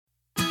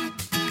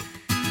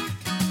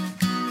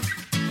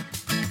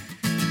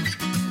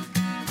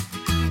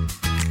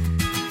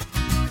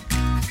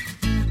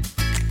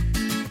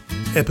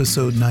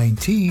Episode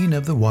 19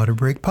 of the Water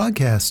Break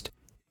Podcast.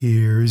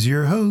 Here's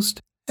your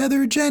host,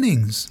 Heather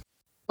Jennings.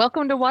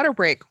 Welcome to Water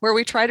Break, where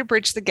we try to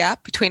bridge the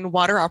gap between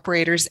water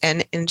operators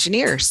and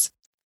engineers.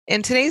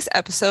 In today's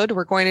episode,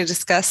 we're going to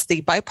discuss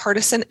the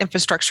Bipartisan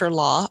Infrastructure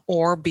Law,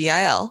 or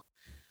BIL.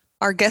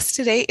 Our guest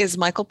today is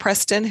Michael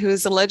Preston, who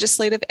is a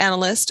legislative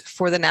analyst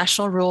for the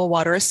National Rural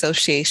Water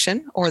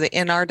Association, or the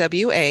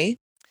NRWA.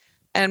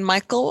 And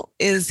Michael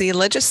is the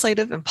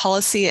legislative and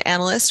policy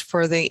analyst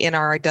for the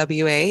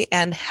NRWA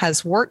and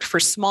has worked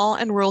for small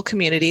and rural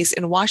communities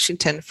in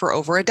Washington for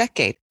over a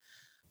decade.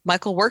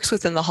 Michael works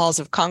within the halls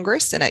of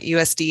Congress and at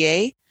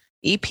USDA,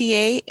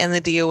 EPA, and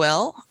the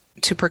DOL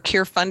to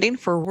procure funding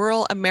for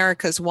rural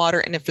America's water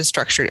and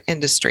infrastructure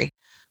industry.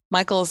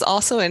 Michael is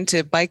also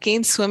into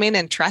biking, swimming,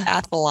 and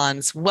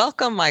triathlons.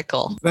 Welcome,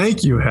 Michael.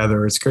 Thank you,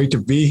 Heather. It's great to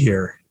be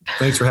here.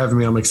 Thanks for having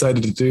me. I'm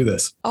excited to do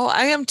this. Oh,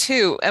 I am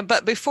too.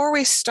 But before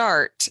we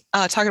start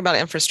talking about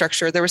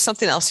infrastructure, there was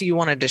something else you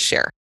wanted to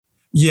share.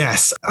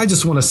 Yes. I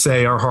just want to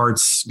say our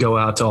hearts go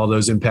out to all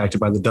those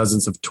impacted by the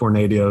dozens of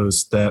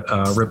tornadoes that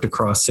ripped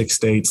across 6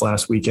 states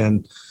last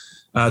weekend.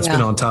 It's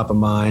been on top of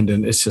mind,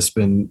 and it's just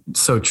been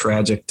so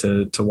tragic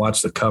to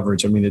watch the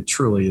coverage. I mean, it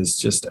truly is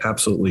just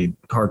absolutely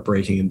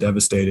heartbreaking and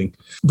devastating.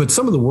 But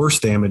some of the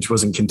worst damage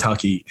was in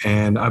Kentucky,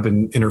 and I've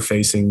been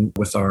interfacing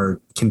with our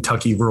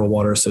Kentucky Rural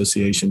Water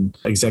Association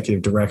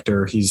executive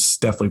director. He's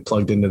definitely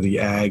plugged into the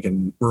ag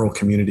and rural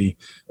community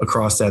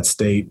across that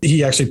state.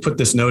 He actually put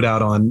this note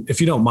out on, if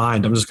you don't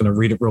mind, I'm just going to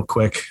read it real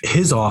quick.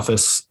 His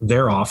office,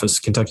 their office,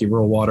 Kentucky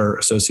Rural Water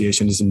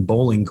Association, is in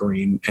Bowling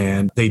Green,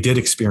 and they did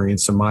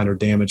experience some minor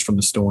damage from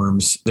the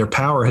storms. Their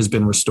power has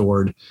been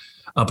restored,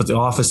 but the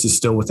office is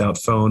still without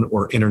phone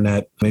or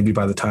internet. Maybe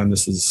by the time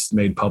this is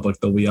made public,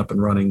 they'll be up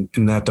and running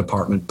in that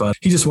department. But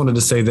he just wanted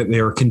to say that they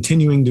are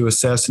continuing to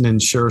assess and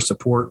ensure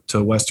support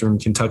to Western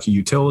Kentucky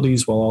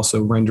utilities while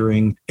also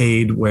rendering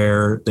aid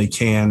where they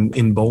can.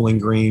 In Bowling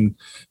Green,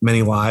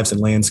 many lives and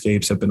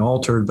landscapes have been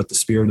altered, but the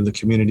spirit of the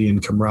community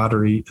and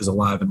camaraderie is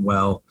alive and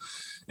well.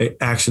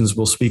 Actions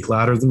will speak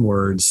louder than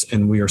words,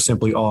 and we are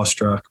simply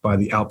awestruck by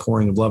the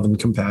outpouring of love and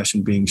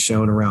compassion being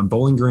shown around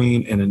Bowling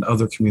Green and in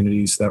other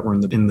communities that were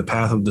in the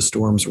path of the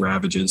storm's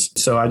ravages.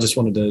 So I just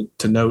wanted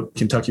to note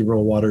Kentucky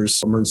Rural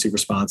Water's emergency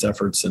response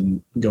efforts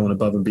and going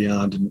above and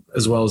beyond, and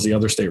as well as the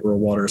other state rural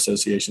water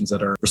associations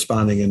that are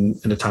responding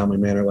in a timely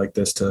manner like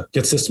this to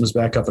get systems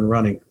back up and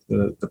running,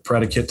 the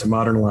predicate to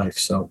modern life.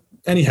 So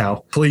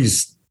anyhow,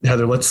 please,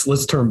 Heather,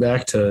 let's turn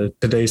back to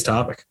today's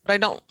topic. I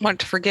don't want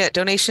to forget,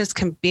 donations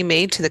can be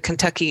made to the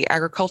Kentucky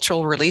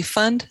Agricultural Relief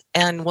Fund,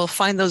 and we'll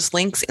find those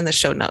links in the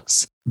show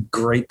notes.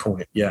 Great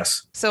point.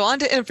 Yes. So on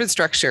to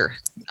infrastructure.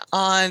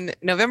 On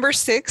November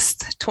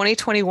 6th,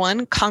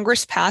 2021,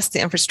 Congress passed the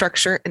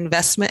Infrastructure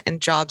Investment and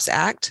Jobs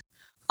Act,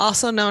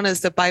 also known as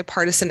the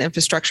Bipartisan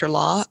Infrastructure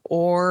Law,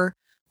 or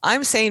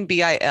I'm saying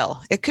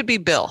BIL. It could be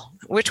Bill.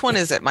 Which one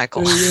is it,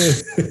 Michael?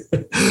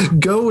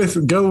 Go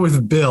with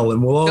Bill,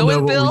 and we'll all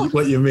know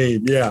what you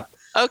mean. Yeah.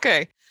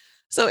 Okay.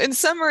 So in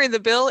summary, the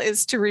bill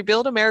is to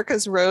rebuild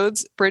America's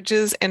roads,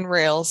 bridges, and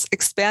rails,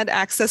 expand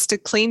access to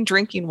clean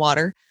drinking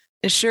water,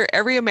 ensure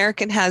every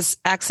American has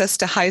access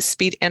to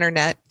high-speed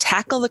internet,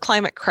 tackle the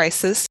climate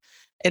crisis,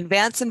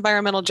 advance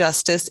environmental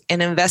justice,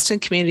 and invest in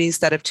communities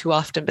that have too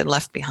often been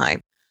left behind.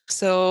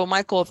 So,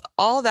 Michael, with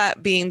all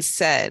that being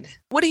said,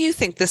 what do you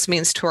think this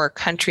means to our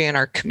country and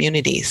our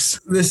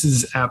communities? This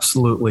is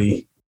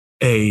absolutely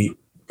a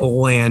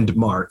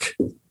landmark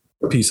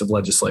piece of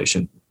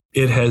legislation.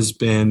 It has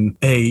been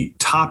a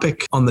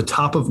topic on the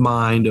top of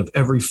mind of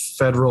every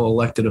federal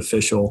elected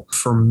official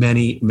for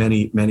many,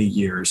 many, many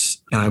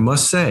years. And I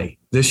must say,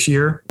 this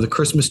year, the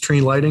Christmas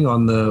tree lighting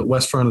on the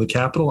west front of the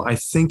Capitol, I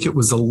think it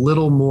was a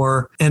little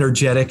more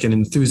energetic and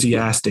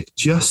enthusiastic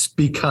just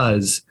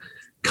because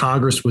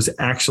Congress was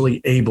actually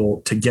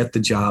able to get the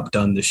job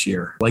done this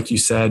year. Like you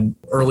said,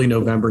 early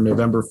November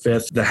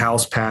 5th, the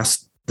House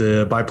passed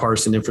the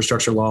Bipartisan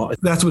Infrastructure Law.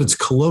 That's what it's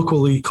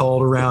colloquially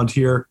called around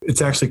here.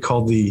 It's actually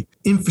called the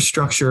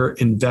Infrastructure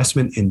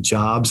Investment and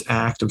Jobs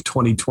Act of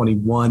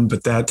 2021,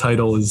 but that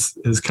title is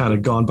kind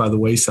of gone by the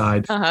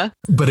wayside.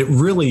 But it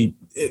really,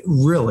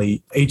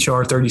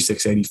 HR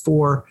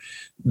 3684,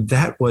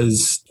 that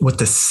was what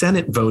the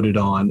Senate voted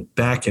on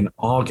back in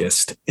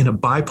August in a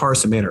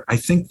bipartisan manner. I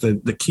think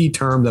the key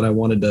term that I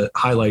wanted to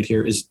highlight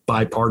here is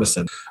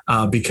bipartisan,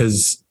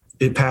 because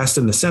it passed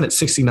in the Senate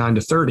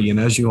 69-30. And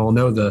as you all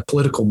know, the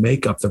political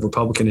makeup, the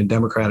Republican and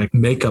Democratic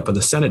makeup of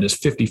the Senate is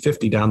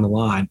 50-50 down the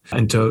line.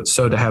 And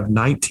so to have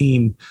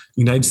 19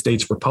 United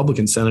States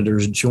Republican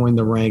senators join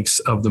the ranks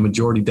of the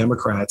majority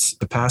Democrats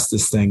to pass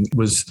this thing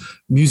was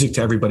music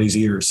to everybody's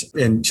ears.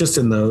 And just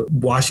in the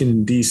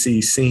Washington,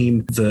 D.C.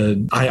 scene,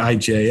 the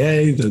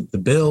IIJA, the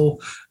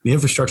bill, the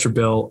infrastructure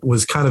bill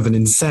was kind of an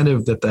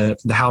incentive that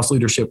the House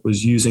leadership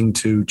was using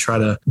to try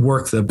to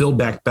work the Build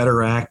Back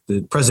Better Act,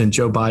 the President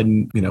Joe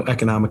Biden,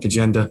 economic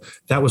agenda.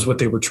 That was what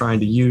they were trying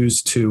to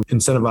use to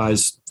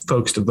incentivize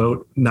folks to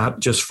vote, not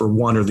just for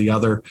one or the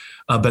other.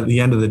 But at the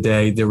end of the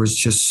day, there was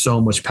just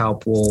so much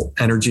palpable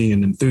energy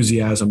and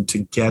enthusiasm to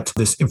get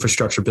this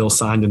infrastructure bill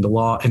signed into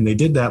law. And they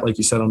did that, like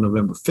you said, on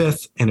November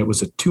 5th. And it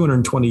was a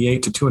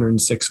 228 to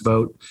 206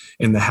 vote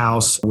in the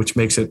House, which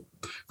makes it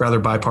rather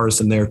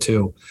bipartisan there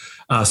too.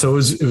 So it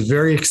was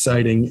very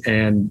exciting.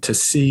 And to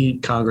see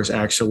Congress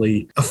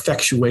actually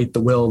effectuate the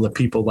will of the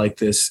people like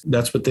this,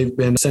 that's what they've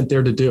been sent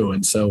there to do.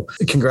 And so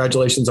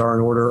congratulations are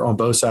in order on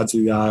both sides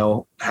of the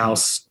aisle,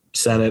 House,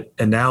 Senate.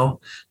 And now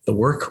the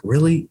work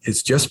really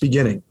is just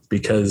beginning,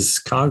 because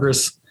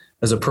Congress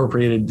has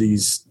appropriated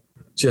these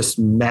just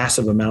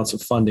massive amounts of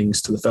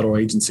fundings to the federal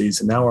agencies.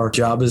 And now our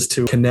job is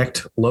to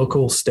connect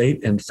local,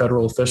 state, and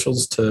federal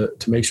officials to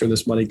make sure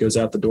this money goes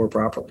out the door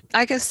properly.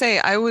 I can say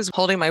I was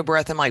holding my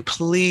breath. I'm like,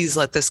 please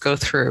let this go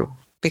through,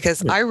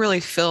 because I really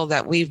feel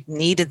that we've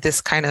needed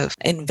this kind of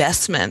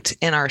investment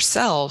in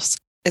ourselves,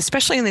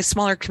 especially in these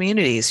smaller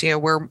communities,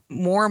 where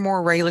more and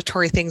more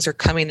regulatory things are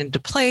coming into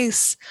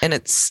place, and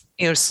it's,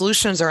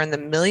 solutions are in the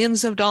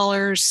millions of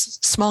dollars.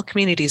 Small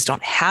communities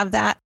don't have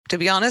that. To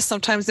be honest,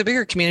 sometimes the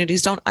bigger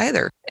communities don't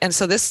either. And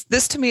so this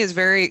to me is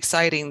very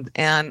exciting.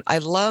 And I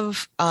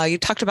love, you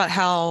talked about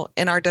how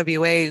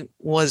NRWA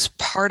was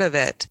part of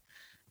it,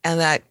 and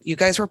that you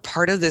guys were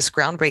part of this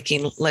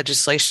groundbreaking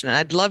legislation. And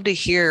I'd love to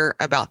hear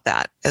about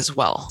that as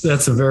well.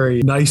 That's a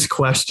very nice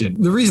question.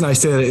 The reason I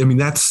say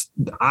that,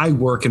 I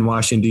work in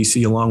Washington,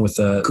 D.C., along with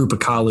a group of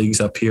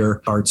colleagues up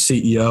here. Our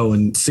CEO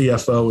and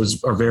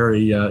CFO are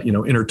very,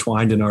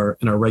 intertwined in our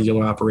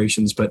regular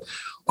operations. But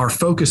our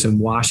focus in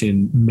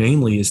Washington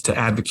mainly is to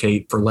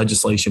advocate for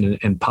legislation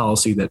and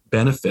policy that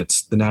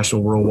benefits the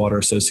National Rural Water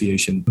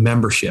Association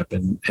membership.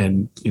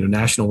 And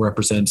National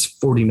represents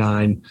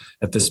 49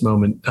 at this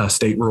moment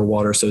state rural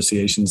water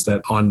associations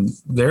that on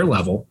their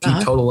level, if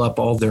you total up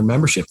all their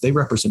membership, they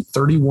represent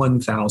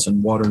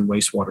 31,000 water and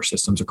wastewater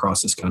systems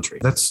across this country.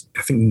 That's,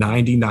 I think,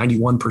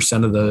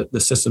 91% of the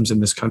systems in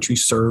this country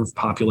serve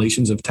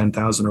populations of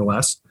 10,000 or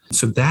less.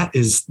 So that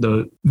is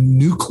the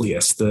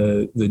nucleus,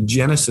 the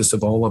genesis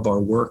of all of our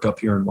work up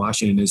here in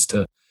Washington is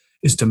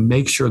to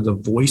make sure the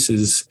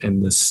voices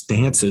and the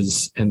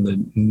stances and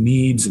the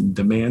needs and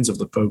demands of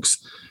the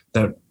folks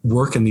that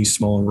work in these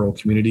small and rural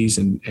communities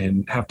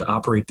and have to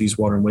operate these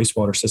water and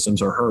wastewater systems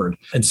are heard.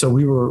 And so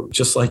we were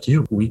just like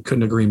you. We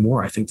couldn't agree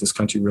more. I think this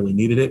country really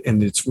needed it.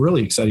 And it's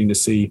really exciting to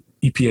see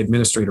EPA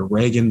Administrator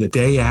Reagan, the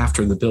day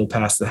after the bill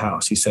passed the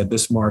House, he said,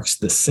 this marks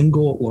the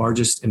single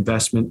largest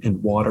investment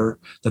in water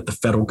that the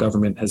federal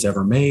government has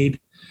ever made.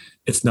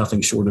 It's nothing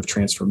short of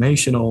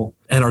transformational.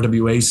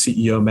 NRWA's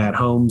CEO, Matt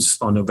Holmes,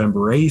 on November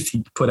 8th,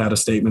 he put out a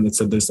statement that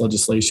said this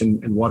legislation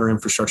and water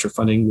infrastructure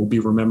funding will be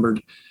remembered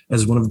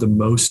as one of the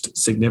most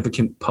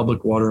significant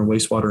public water and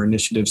wastewater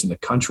initiatives in the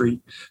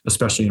country,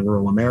 especially in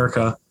rural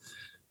America.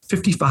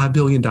 $55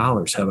 billion,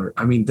 Heather.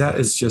 That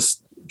is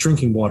just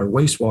drinking water,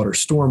 wastewater,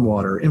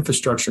 stormwater,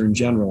 infrastructure in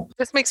general.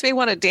 This makes me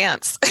want to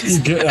dance.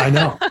 I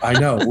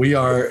know. We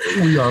are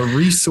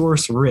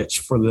resource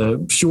rich for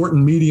the short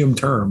and medium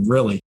term,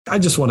 really. I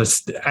just want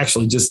to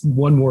actually just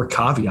one more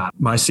caveat.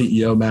 My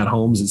CEO, Matt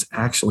Holmes, is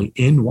actually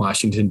in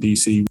Washington,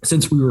 D.C.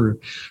 Since we were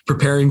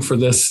preparing for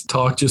this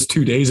talk just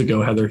 2 days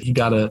ago, Heather, he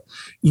got an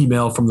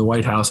email from the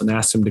White House and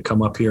asked him to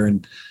come up here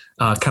and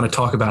kind of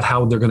talk about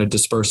how they're going to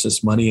disperse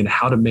this money and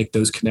how to make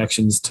those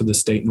connections to the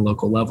state and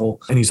local level.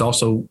 And he's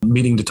also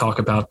meeting to talk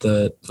about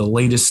the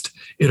latest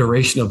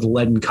iteration of the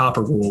lead and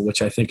copper rule,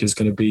 which I think is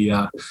going to be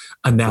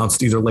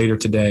announced either later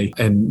today,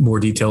 and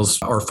more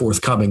details are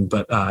forthcoming.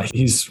 But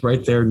he's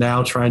right there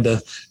now trying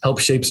to help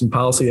shape some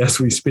policy as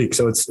we speak.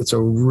 So it's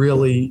a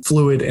really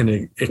fluid and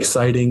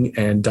exciting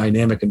and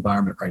dynamic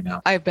environment right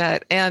now. I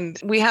bet. And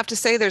we have to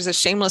say there's a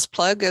shameless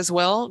plug as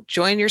well.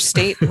 Join your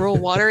state rural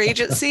water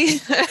agency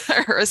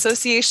or association.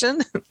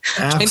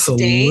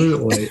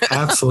 Absolutely.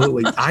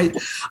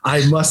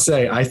 I must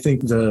say, I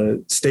think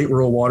the State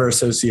Rural Water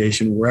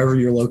Association, wherever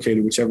you're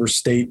located, whichever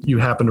state you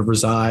happen to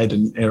reside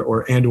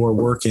or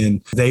work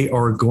in, they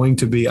are going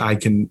to be, I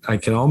can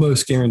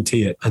almost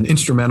guarantee it, an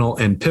instrumental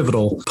and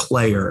pivotal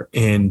player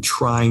in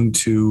trying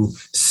to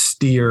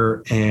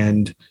steer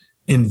and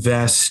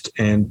invest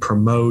and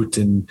promote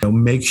and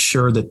make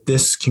sure that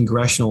this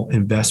congressional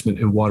investment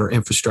in water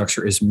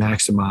infrastructure is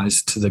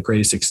maximized to the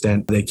greatest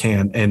extent they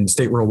can. And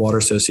state rural water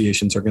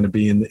associations are going to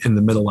be in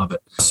the middle of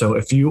it. So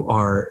if you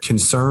are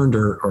concerned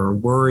or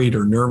worried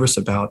or nervous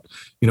about,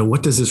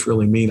 what does this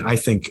really mean? I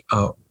think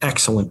an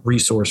excellent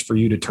resource for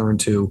you to turn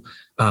to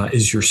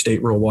is your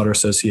state rural water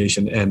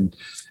association. And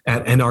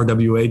at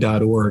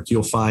nrwa.org,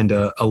 you'll find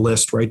a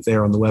list right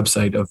there on the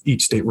website of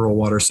each state rural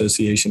water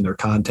association, their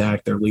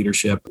contact, their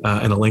leadership,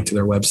 and a link to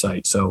their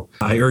website. So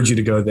I urge you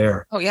to go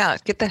there. Oh, yeah.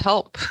 Get the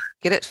help.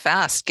 Get it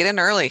fast. Get in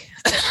early.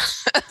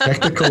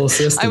 Technical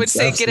assistance. I would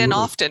say absolutely. Get in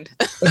often.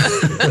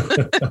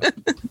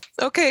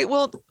 Okay.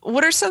 Well,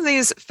 what are some of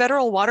these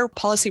federal water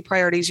policy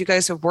priorities you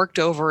guys have worked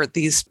over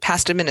these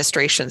past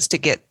administrations to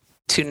get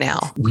to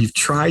now? We've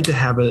tried to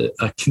have a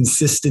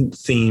consistent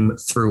theme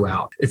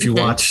throughout. If you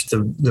watch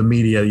the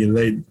media,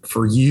 they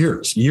for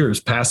years,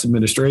 past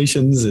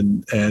administrations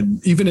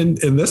and even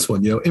in this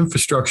one,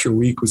 Infrastructure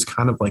Week was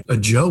kind of like a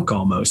joke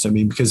almost. I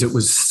mean, because it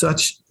was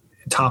such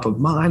top of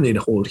mind. They'd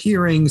hold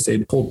hearings,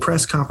 they'd hold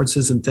press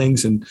conferences and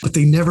things, but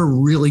they never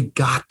really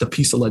got the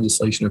piece of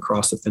legislation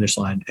across the finish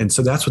line. And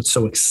so that's what's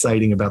so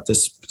exciting about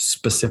this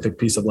specific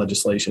piece of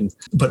legislation.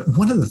 But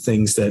one of the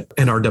things that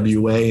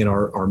NRWA and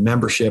our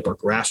membership, our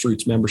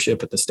grassroots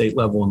membership at the state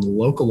level and the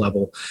local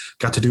level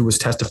got to do was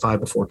testify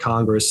before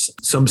Congress.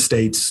 Some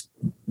states,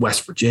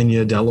 West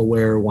Virginia,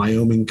 Delaware,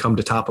 Wyoming come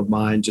to top of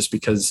mind just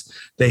because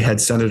they had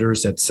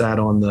senators that sat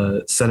on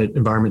the Senate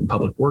Environment and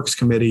Public Works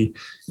Committee.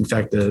 In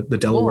fact, the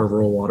Delaware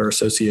Rural Water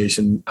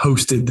Association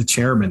hosted the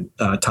chairman,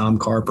 Tom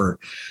Carper,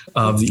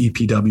 of the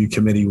EPW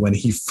committee when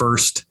he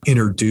first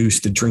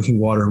introduced the Drinking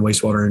Water and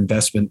Wastewater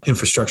Investment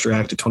Infrastructure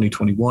Act of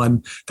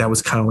 2021. That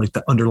was kind of like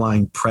the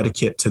underlying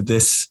predicate to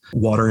this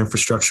water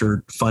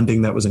infrastructure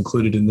funding that was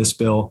included in this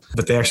bill.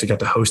 But they actually got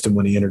to host him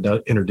when he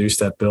introduced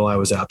that bill. I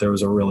was out there. It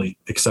was a really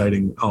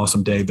exciting,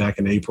 awesome day back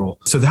in April.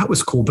 So that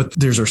was cool. But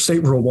there's our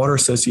state rural water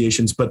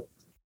associations. But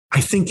I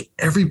think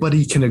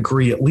everybody can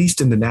agree, at least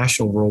in the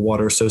National Rural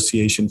Water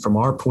Association, from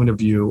our point of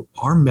view,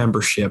 our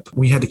membership,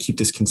 we had to keep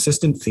this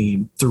consistent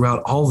theme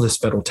throughout all this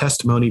federal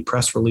testimony,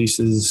 press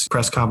releases,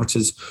 press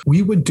conferences.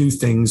 We would do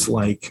things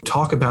like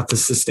talk about the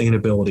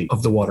sustainability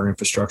of the water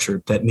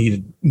infrastructure that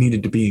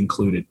needed to be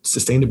included.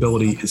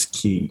 Sustainability is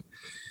key.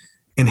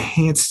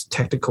 Enhanced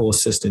technical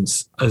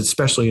assistance,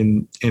 especially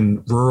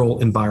in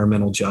rural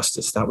environmental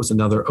justice. That was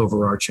another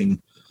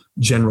overarching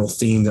general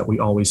theme that we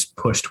always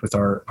pushed with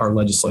our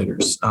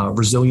legislators.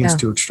 Resilience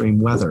to extreme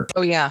weather.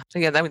 Oh, yeah.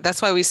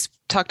 That's why we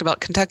talked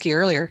about Kentucky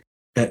earlier.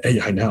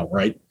 I know,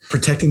 right?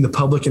 Protecting the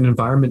public and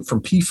environment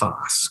from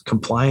PFAS,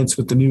 compliance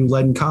with the new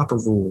lead and copper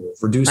rule,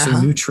 reducing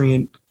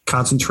nutrient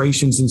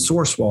concentrations in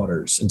source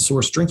waters and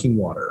source drinking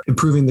water,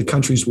 improving the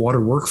country's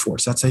water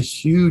workforce. That's a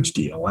huge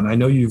deal. And I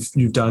know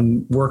you've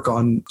done work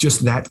on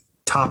just that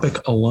topic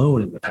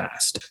alone in the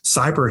past.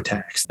 Cyber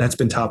attacks, that's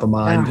been top of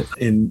mind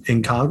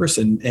in Congress.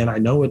 And I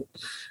know it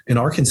in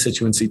our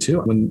constituency too.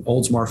 When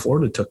Oldsmar,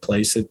 Florida took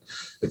place, it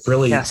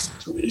really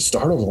it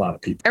startled a lot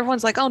of people.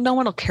 Everyone's like, oh, no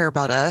one will care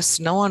about us.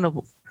 No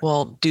one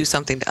will do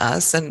something to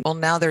us. And well,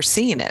 now they're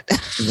seeing it.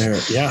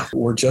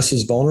 We're just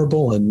as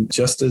vulnerable and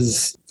just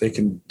as they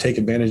can take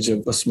advantage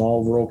of a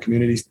small rural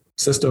community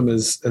system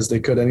as they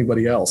could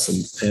anybody else.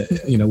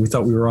 And, we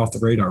thought we were off the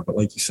radar, but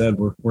like you said,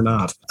 we're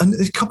not. And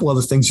a couple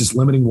other things, just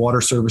limiting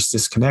water service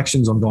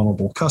disconnections on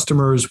vulnerable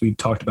customers. We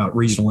talked about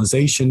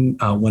regionalization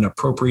when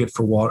appropriate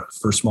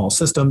for small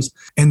systems.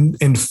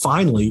 And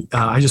finally,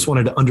 I just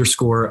wanted to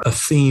underscore a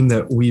theme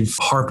that we've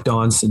harped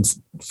on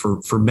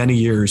for many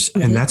years,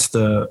 and that's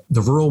the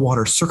rural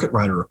water circuit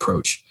rider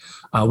approach.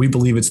 We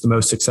believe it's the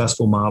most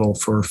successful model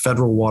for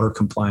federal water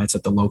compliance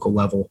at the local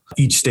level.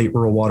 Each state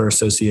rural water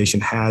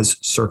association has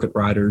circuit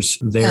riders.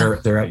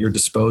 They're at your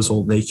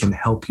disposal. They can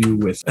help you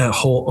with a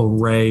whole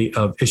array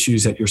of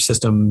issues that your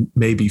system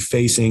may be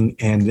facing,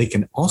 and they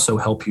can also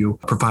help you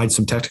provide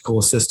some technical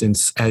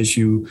assistance as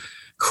you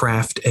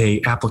craft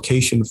a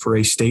application for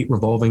a state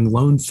revolving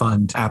loan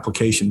fund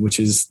application, which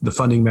is the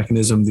funding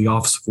mechanism the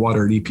Office of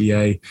Water at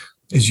EPA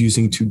is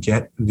using to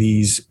get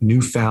these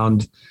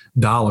newfound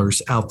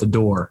dollars out the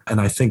door.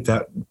 And I think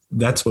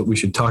that's what we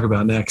should talk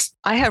about next.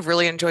 I have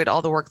really enjoyed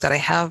all the work that I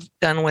have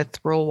done with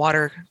rural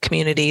water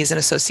communities and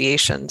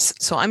associations.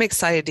 So I'm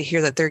excited to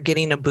hear that they're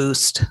getting a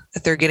boost,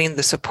 that they're getting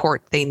the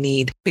support they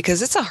need,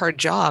 because it's a hard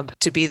job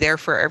to be there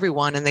for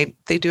everyone, and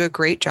they do a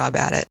great job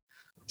at it.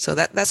 So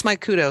that's my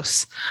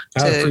kudos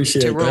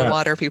to rural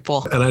water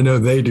people. And I know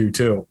they do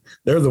too.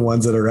 They're the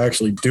ones that are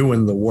actually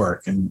doing the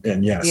work. And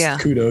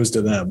kudos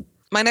to them.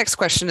 My next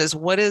question is,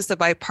 what is the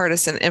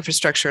bipartisan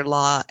infrastructure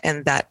law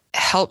and that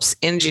helps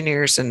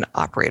engineers and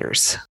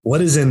operators?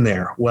 What is in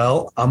there?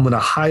 Well, I'm going to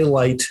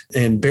highlight,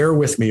 and bear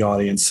with me,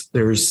 audience.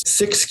 There's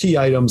 6 key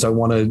items I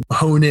want to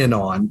hone in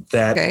on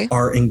that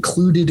are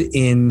included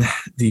in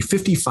the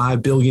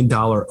 $55 billion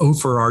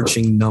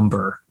overarching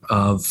number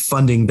of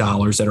funding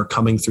dollars that are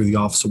coming through the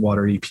Office of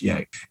Water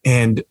EPA.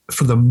 And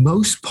for the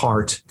most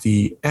part,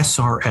 the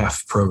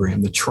SRF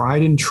program, the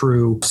tried and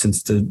true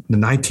since the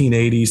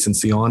 1980s,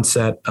 since the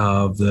onset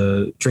of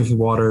the Drinking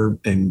Water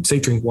and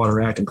Safe Drinking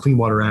Water Act and Clean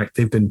Water Act,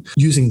 they've been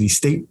using the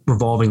state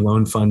revolving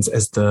loan funds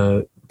as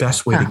the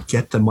best way to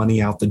get the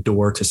money out the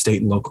door to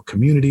state and local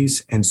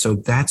communities. And so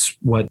that's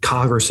what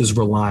Congress is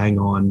relying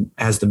on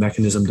as the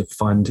mechanism to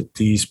fund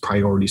these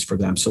priorities for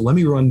them. So let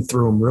me run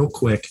through them real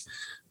quick.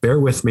 Bear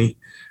with me.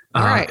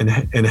 And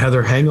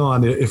Heather, hang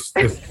on. If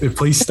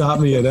please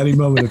stop me at any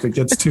moment if it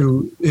gets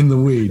too in the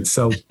weeds.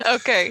 So,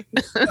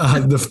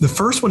 the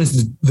first one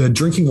is the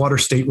Drinking Water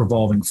State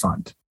Revolving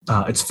Fund.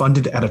 It's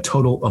funded at a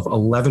total of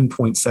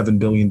 $11.7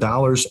 billion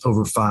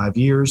over 5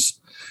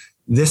 years.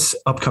 This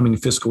upcoming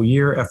fiscal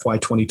year, FY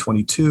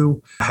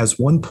 2022, has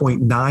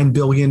 $1.9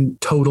 billion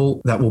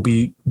total that will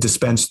be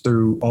dispensed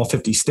through all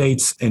 50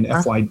 states. In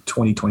FY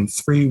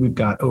 2023, we've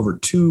got over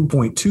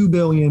 $2.2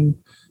 billion.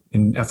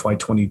 In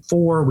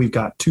FY24, we've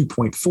got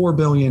 $2.4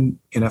 billion.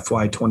 In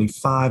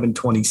FY25 and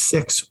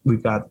 26,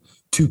 we've got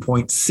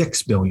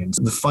 $2.6 billion.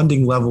 The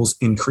funding levels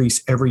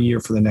increase every year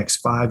for the next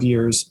 5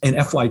 years. In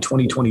FY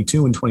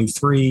 2022 and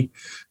 23,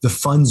 the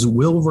funds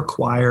will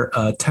require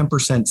a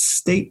 10%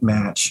 state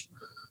match,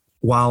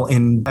 while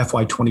in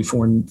FY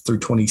 24 through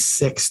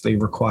 26, they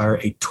require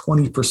a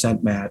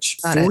 20% match.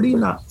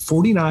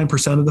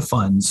 49% of the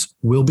funds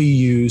will be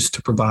used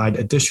to provide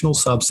additional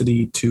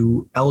subsidy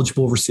to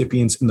eligible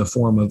recipients in the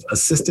form of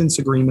assistance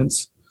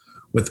agreements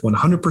with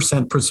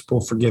 100%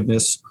 principal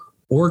forgiveness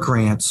or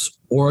grants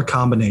or a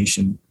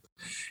combination.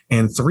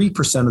 And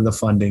 3% of the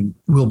funding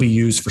will be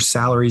used for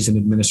salaries and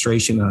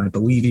administration. And I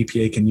believe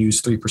EPA can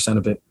use 3%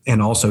 of it,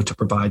 and also to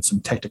provide some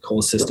technical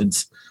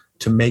assistance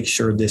to make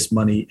sure this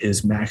money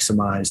is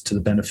maximized to the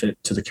benefit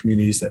to the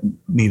communities that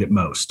need it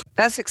most.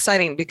 That's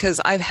exciting,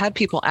 because I've had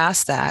people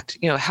ask that,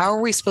 how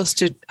are we supposed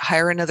to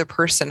hire another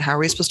person? How are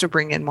we supposed to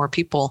bring in more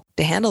people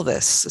to handle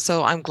this?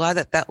 So I'm glad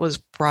that that was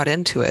brought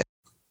into it.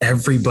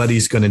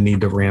 Everybody's going to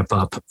need to ramp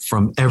up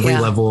from every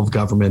level of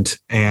government,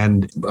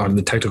 and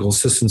the technical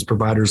assistance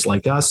providers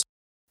like us.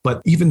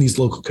 But even these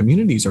local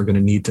communities are going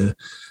to need to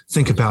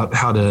think about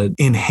how to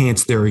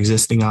enhance their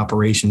existing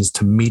operations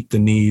to meet the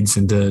needs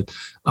and to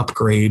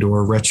upgrade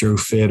or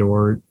retrofit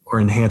or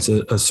enhance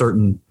a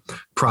certain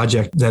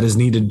project that is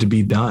needed to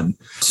be done.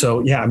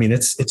 So,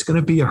 it's going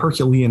to be a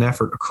Herculean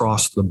effort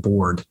across the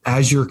board.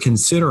 As you're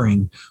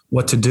considering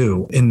what to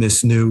do in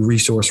this new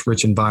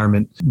resource-rich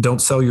environment,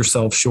 don't sell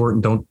yourself short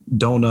and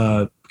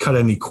don't cut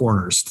any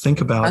corners.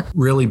 Think about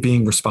really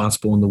being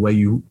responsible in the way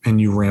you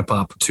ramp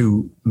up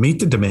to meet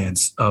the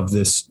demands of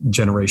this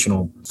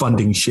generational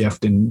funding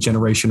shift and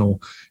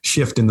generational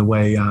shift in the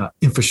way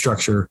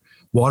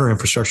water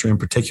infrastructure in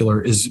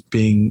particular, is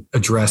being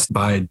addressed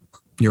by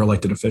your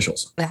elected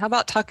officials. Now, how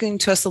about talking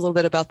to us a little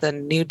bit about the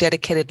new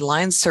dedicated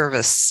line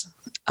service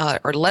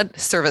or lead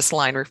service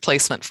line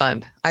replacement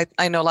fund?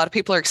 I know a lot of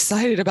people are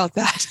excited about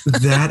that.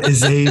 That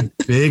is a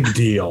big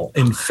deal.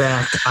 In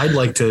fact, I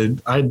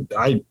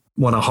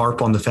want to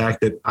harp on the fact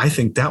that I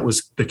think that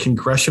was the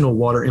congressional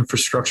water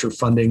infrastructure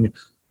funding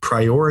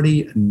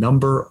priority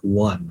number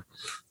one.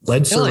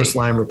 Lead service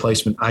line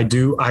replacement. I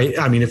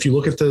mean, if you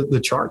look at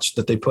the charts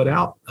that they put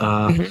out,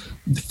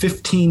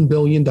 $15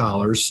 billion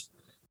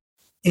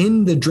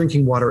in the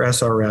drinking water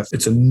SRF.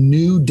 It's a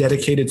new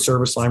dedicated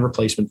service line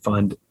replacement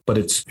fund, but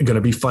it's going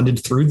to be funded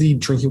through the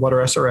drinking water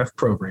SRF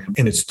program.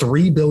 And it's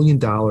 $3 billion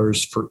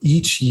for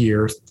each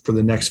year for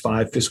the next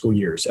 5 fiscal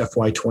years,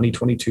 FY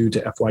 2022 to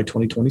FY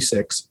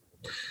 2026.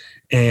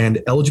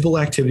 And eligible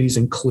activities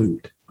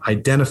include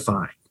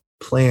identifying,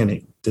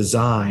 planning,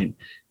 design,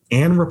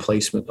 and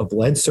replacement of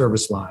lead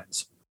service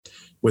lines,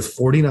 with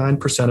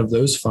 49% of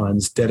those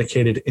funds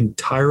dedicated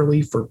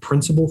entirely for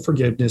principal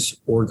forgiveness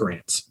or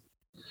grants.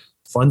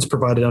 Funds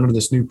provided under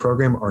this new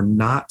program are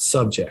not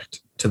subject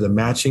to the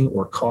matching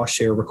or cost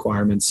share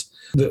requirements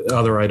the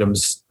other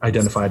items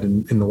identified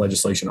in the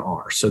legislation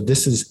are. So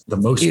this is the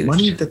most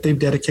money that they've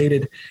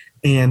dedicated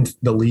and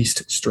the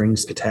least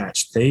strings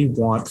attached. They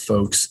want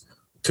folks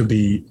to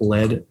be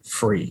lead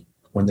free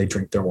when they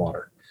drink their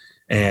water.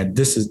 And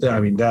this is,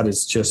 that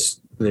is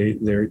just, they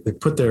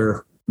put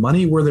their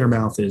money where their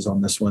mouth is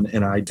on this one.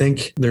 And I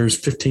think there's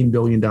 $15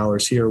 billion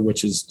here,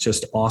 which is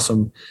just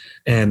awesome.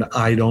 And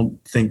I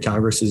don't think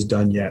Congress is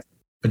done yet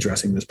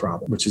addressing this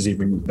problem, which is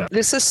even better.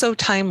 This is so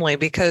timely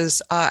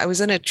because I was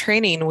in a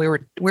training. We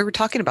were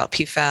talking about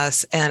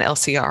PFAS and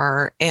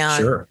LCR,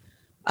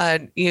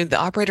 and the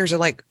operators are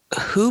like,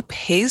 who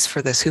pays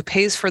for this? Who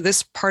pays for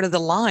this part of the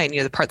line?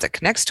 The part that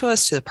connects to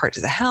us, to the part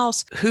of the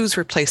house, who's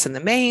replacing the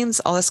mains,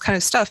 all this kind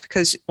of stuff.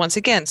 Because once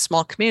again,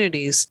 small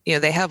communities,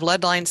 they have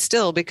lead lines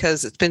still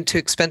because it's been too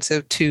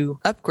expensive to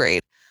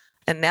upgrade.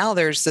 And now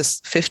there's this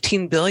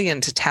 $15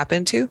 billion to tap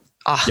into.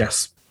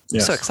 Yes.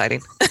 So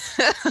exciting.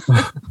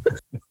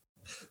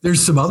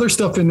 There's some other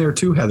stuff in there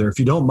too, Heather. If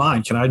you don't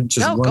mind, can I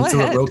just run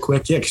through it real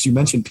quick? Yeah, because you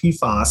mentioned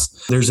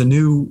PFAS. There's a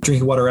new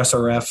drinking water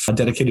SRF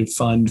dedicated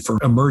fund for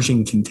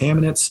emerging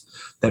contaminants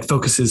that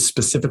focuses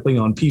specifically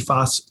on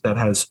PFAS that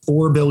has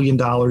 $4 billion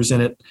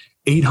in it,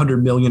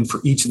 $800 million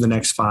for each of the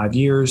next 5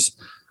 years.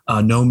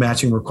 No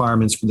matching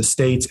requirements for the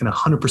states, and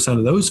 100%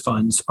 of those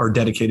funds are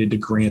dedicated to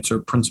grants or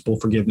principal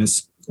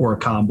forgiveness or a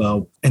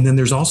combo. And then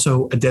there's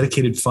also a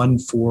dedicated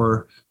fund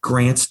for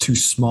grants to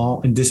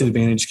small and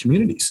disadvantaged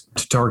communities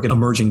to target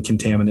emerging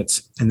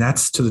contaminants. And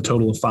that's to the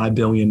total of $5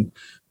 billion,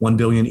 $1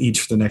 billion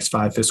each for the next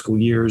 5 fiscal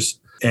years.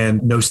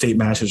 And no state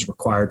match is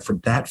required for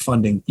that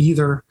funding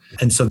either.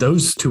 And so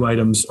those 2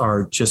 items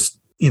are just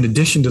in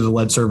addition to the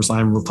lead service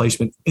line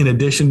replacement, in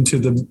addition to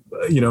the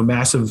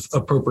massive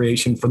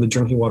appropriation for the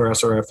drinking water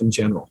SRF in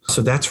general.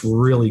 So that's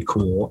really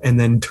cool. And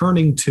then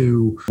turning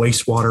to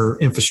wastewater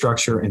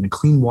infrastructure and the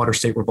Clean Water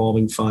State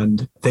Revolving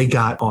Fund, they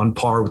got on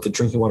par with the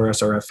drinking water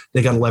SRF.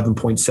 They got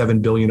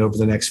 $11.7 billion over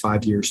the next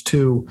 5 years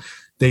too.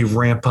 They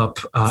ramp up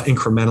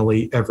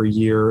incrementally every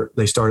year.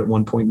 They start at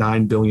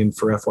 $1.9 billion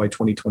for FY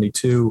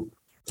 2022,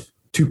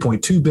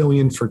 $2.2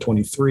 billion for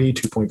 23,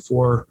 $2.4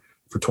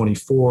 for for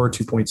 24,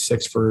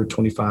 2.6 for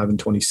 25 and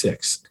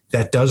 26.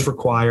 That does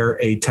require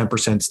a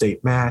 10%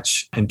 state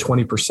match and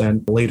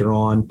 20% later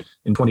on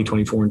in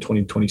 2024 and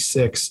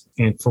 2026.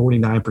 And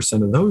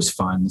 49% of those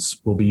funds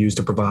will be used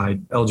to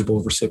provide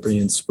eligible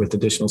recipients with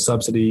additional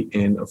subsidy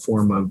in a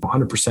form of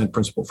 100%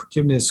 principal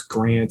forgiveness,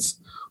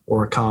 grants,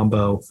 or a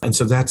combo. And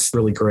so that's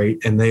really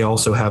great. And they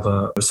also have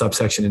a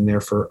subsection in there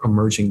for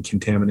emerging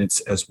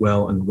contaminants as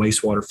well in the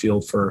wastewater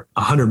field for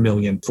 $100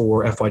 million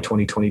for FY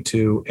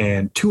 2022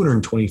 and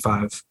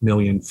 $225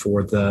 million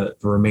for the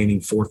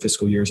remaining 4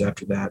 fiscal years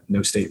after that,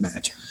 no state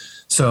match.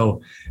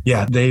 So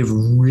yeah, they've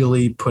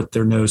really put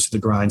their nose to the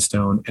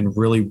grindstone and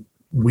really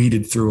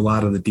weeded through a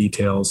lot of the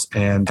details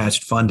and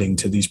attached funding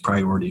to these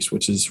priorities,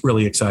 which is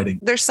really exciting.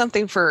 There's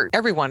something for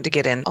everyone to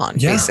get in on,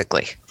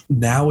 basically.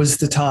 Now is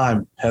the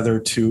time, Heather,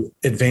 to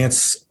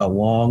advance a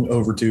long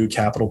overdue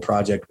capital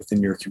project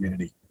within your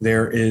community.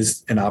 There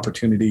is an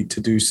opportunity to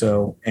do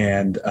so,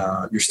 and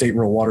your state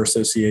rural water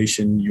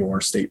association,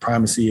 your state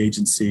primacy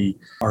agency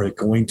are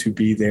going to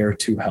be there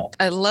to help.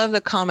 I love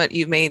the comment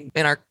you made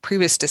in our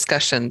previous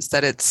discussions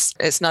that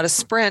it's not a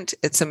sprint,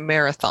 it's a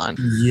marathon.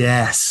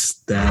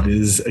 Yes, that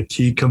is a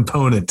key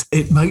component.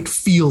 It might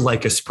feel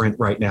like a sprint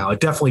right now. It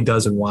definitely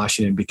does in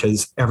Washington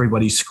because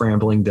everybody's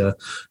scrambling to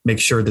make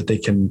sure that they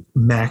can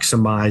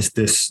maximize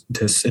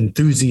this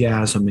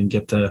enthusiasm and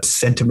get the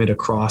sentiment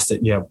across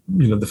that,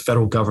 the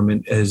federal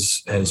government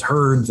has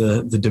heard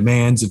the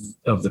demands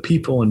of the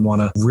people and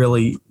want to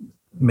really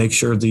make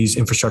sure these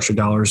infrastructure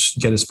dollars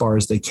get as far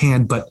as they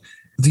can. But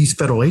these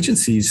federal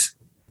agencies,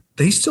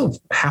 they still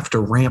have to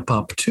ramp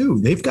up too.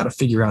 They've got to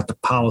figure out the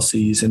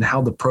policies and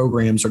how the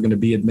programs are going to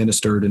be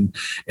administered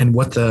and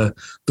what the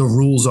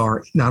rules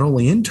are, not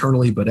only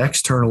internally, but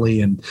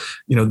externally. And,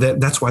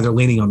 that's why they're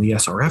leaning on the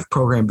SRF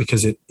program,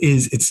 because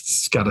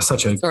it's got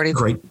such a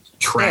great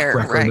track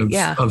record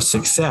of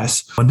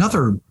success.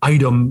 Another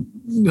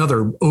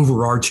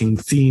overarching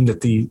theme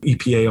that the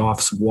EPA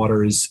Office of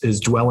Water is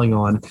dwelling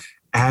on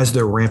as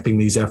they're ramping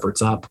these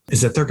efforts up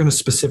is that they're going to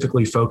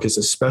specifically focus,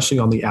 especially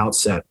on the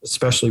outset,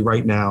 especially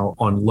right now,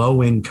 on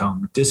low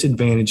income,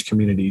 disadvantaged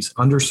communities,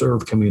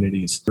 underserved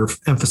communities. They're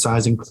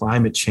emphasizing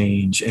climate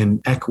change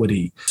and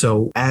equity.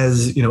 So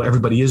as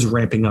everybody is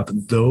ramping up,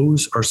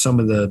 those are some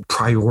of the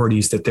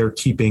priorities that they're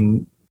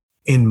keeping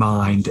in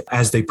mind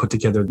as they put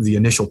together the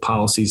initial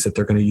policies that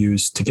they're going to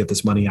use to get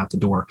this money out the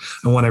door.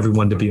 I want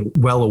everyone to be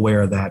well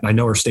aware of that. I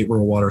know our state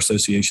rural water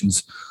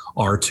associations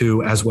are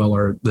too, as well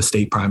are the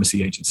state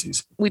primacy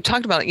agencies. We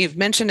talked about it. You've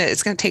mentioned it.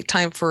 It's going to take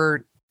time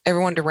for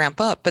everyone to ramp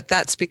up, but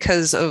that's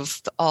because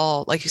of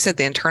all, like you said,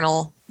 the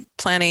internal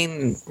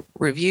planning,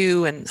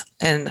 review,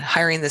 and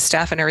hiring the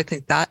staff and everything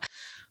like that.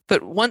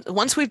 But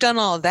once we've done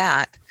all of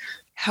that,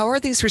 how are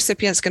these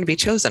recipients going to be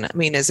chosen? I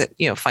mean, is it,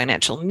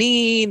 financial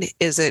need?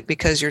 Is it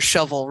because you're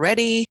shovel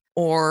ready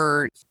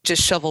or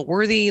just shovel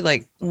worthy?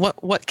 Like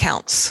what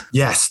counts?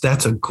 Yes,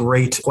 that's a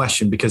great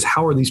question, because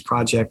how are these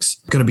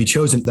projects going to be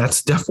chosen?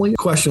 That's definitely a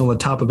question on the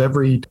top of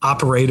every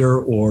operator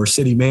or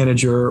city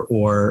manager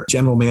or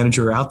general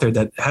manager out there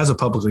that has a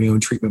publicly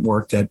owned treatment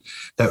work that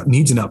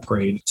needs an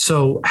upgrade.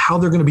 So how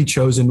they're going to be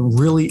chosen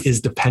really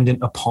is dependent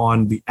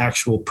upon the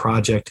actual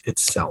project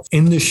itself.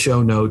 In the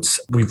show notes,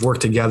 we've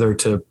worked together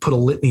to put a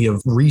litany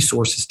of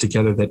resources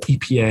together that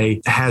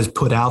EPA has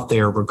put out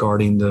there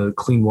regarding the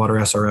Clean Water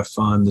SRF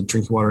Fund, the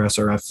Drinking Water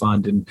SRF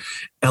Fund, and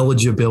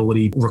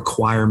eligibility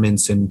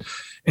requirements and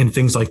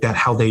things like that,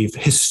 how they've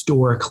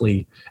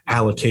historically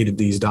allocated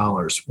these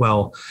dollars.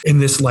 Well, in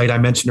this light, I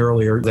mentioned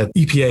earlier that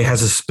EPA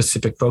has a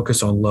specific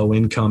focus on low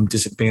income,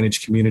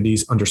 disadvantaged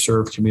communities,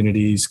 underserved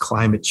communities,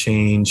 climate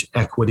change,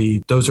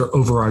 equity. Those are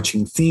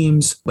overarching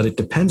themes, but it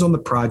depends on the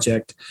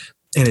project.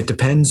 And it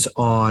depends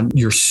on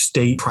your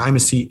state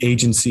primacy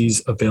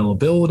agency's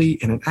availability.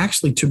 And it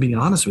actually, to be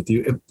honest with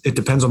you, it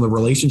depends on the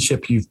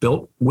relationship you've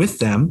built with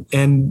them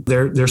and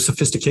their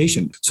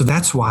sophistication. So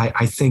that's why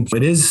I think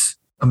it is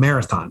a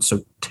marathon.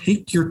 So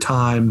take your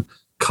time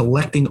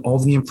collecting all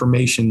the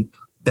information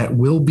that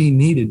will be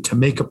needed to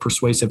make a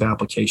persuasive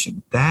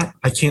application. That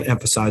I can't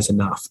emphasize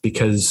enough,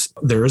 because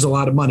there is a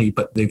lot of money,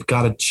 but they've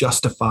got to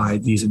justify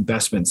these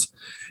investments.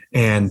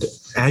 And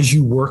as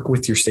you work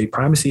with your state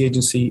primacy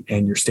agency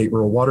and your state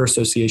rural water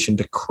association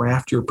to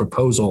craft your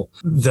proposal,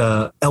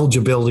 the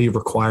eligibility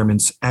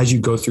requirements as you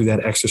go through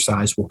that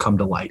exercise will come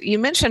to light. You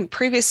mentioned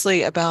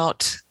previously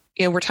about,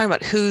 we're talking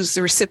about who's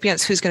the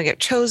recipients, who's going to get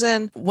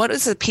chosen. What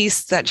is the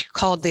piece that you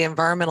called the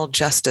environmental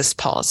justice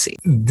policy?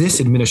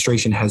 This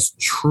administration has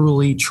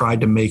truly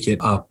tried to make it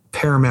a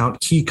paramount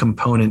key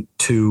component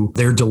to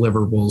their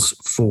deliverables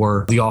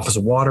for the Office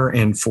of Water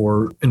and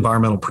for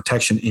environmental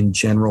protection in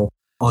general.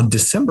 On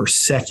December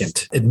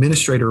 2nd,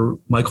 Administrator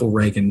Michael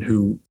Reagan,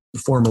 who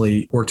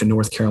formerly worked in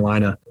North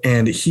Carolina,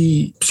 and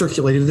he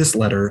circulated this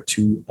letter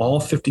to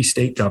all 50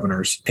 state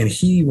governors. And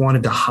he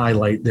wanted to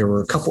highlight, there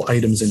were a couple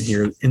items in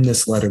here in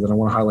this letter that I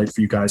want to highlight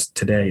for you guys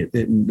today.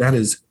 That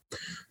is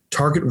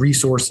target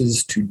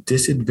resources to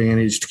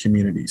disadvantaged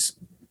communities,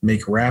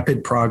 make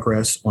rapid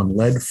progress on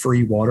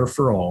lead-free water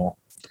for all,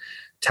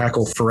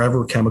 tackle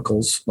forever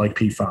chemicals like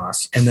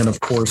PFAS. And then, of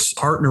course,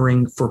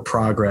 partnering for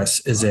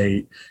progress is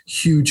a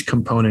huge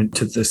component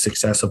to the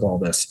success of all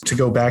this. To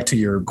go back to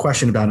your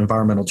question about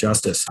environmental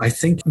justice, I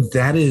think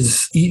that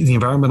is the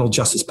environmental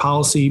justice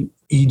policy,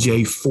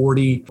 EJ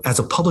 40, as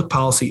a public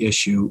policy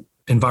issue.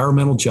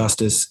 Environmental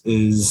justice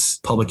is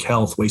public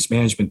health, waste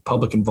management,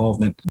 public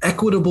involvement.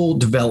 Equitable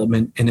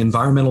development and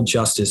environmental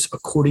justice,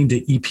 according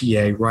to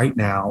EPA right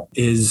now,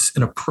 is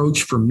an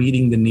approach for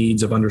meeting the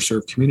needs of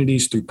underserved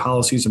communities through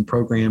policies and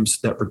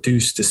programs that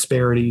reduce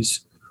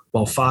disparities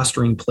while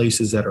fostering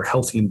places that are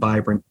healthy and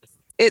vibrant.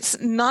 It's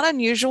not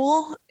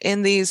unusual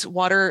in these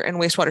water and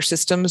wastewater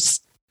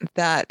systems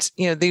that,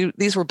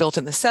 these were built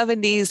in the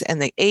 70s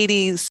and the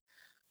 80s.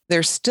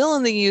 They're still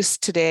in the use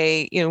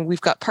today. We've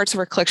got parts of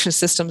our collection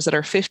systems that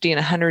are 50 and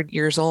 100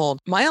 years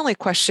old. My only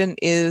question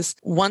is,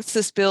 once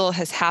this bill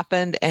has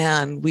happened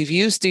and we've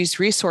used these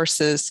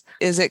resources,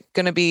 is it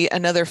going to be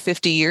another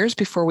 50 years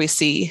before we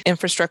see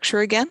infrastructure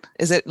again?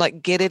 Is it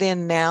like get it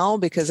in now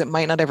because it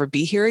might not ever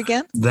be here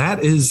again?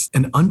 That is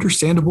an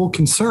understandable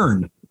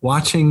concern.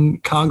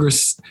 Watching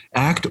Congress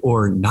act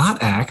or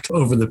not act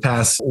over the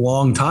past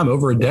long time,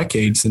 over a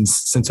decade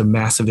since a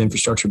massive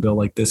infrastructure bill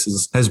like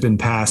this has been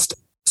passed.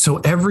 So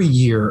every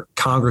year,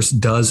 Congress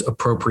does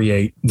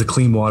appropriate the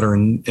clean water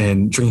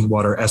and drinking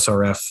water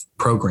SRF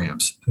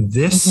programs.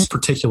 This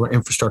particular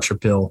infrastructure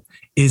bill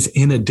is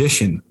in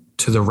addition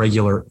to the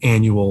regular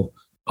annual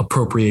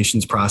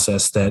appropriations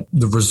process that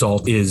the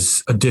result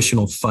is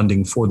additional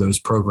funding for those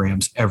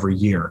programs every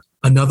year.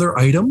 Another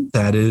item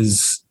that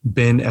has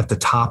been at the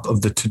top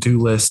of the to-do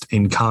list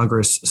in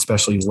Congress,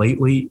 especially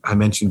lately, I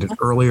mentioned it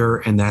earlier,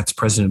 and that's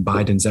President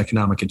Biden's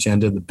economic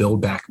agenda, the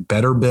Build Back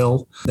Better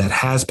bill that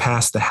has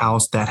passed the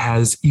House, that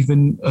has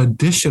even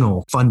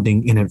additional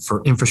funding in it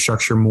for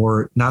infrastructure,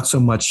 more, not so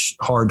much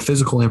hard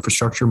physical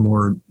infrastructure,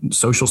 more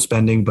social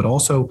spending, but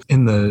also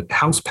in the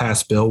House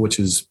passed bill, which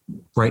is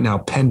right now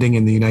pending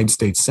in the United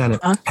States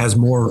Senate, has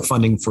more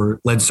funding for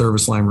lead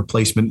service line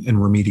replacement and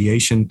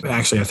remediation.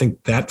 Actually, I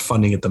think that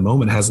funding at the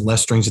moment has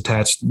less strings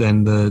attached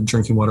than the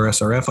drinking water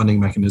SRF funding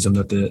mechanism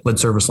that the lead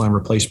service line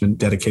replacement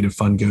dedicated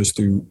fund goes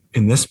through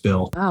in this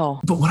bill. Oh.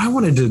 But what I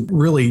wanted to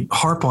really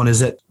harp on is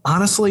that,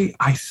 honestly,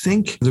 I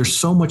think there's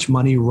so much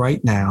money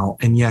right now.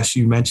 And yes,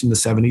 you mentioned the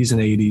 70s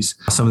and 80s.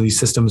 Some of these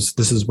systems,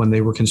 this is when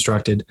they were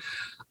constructed.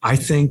 I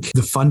think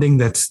the funding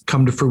that's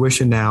come to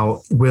fruition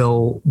now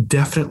will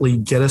definitely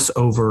get us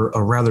over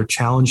a rather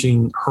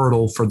challenging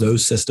hurdle for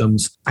those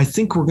systems. I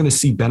think we're going to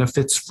see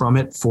benefits from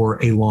it for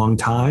a long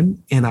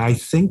time. And I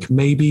think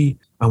maybe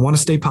I want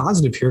to stay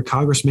positive here.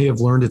 Congress may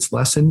have learned its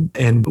lesson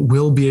and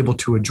will be able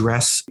to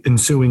address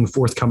ensuing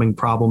forthcoming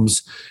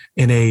problems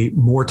in a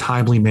more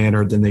timely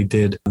manner than they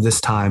did this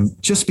time,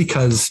 just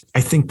because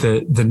I think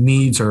the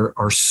needs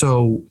are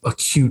so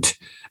acute.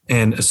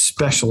 And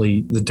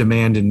especially the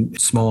demand in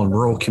small and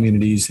rural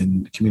communities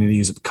and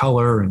communities of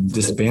color and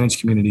disadvantaged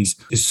communities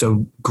is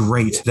so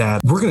great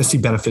that we're going to see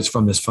benefits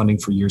from this funding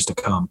for years to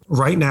come.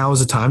 Right now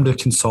is a time to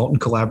consult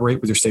and collaborate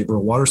with your state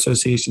rural water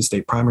association,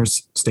 state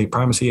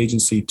primacy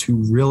agency to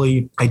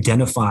really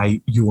identify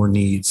your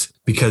needs,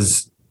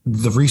 because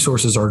the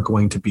resources are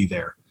going to be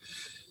there.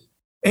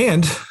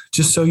 And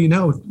just so you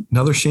know,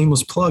 another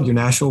shameless plug, your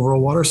National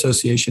Rural Water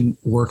Association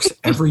works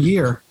every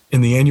year in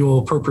the annual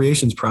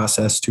appropriations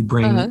process to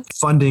bring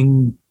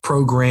funding,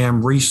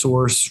 program,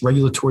 resource,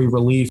 regulatory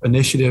relief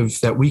initiative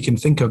that we can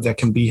think of that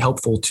can be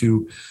helpful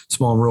to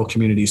small and rural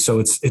communities. So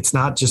it's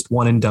not just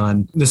one and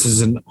done. This is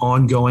an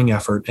ongoing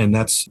effort. And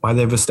that's why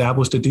they've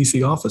established a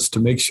DC office, to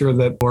make sure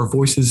that our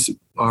voices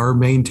are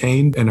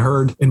maintained and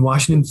heard in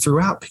Washington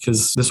throughout,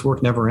 because this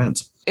work never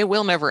ends. It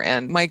will never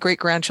end. My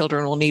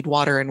great-grandchildren will need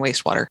water and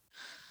wastewater.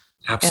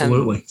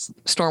 Absolutely.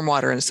 And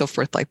stormwater and so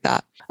forth like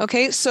that.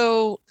 Okay,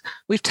 so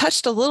we've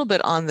touched a little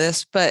bit on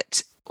this,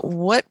 but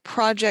what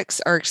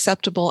projects are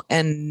acceptable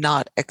and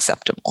not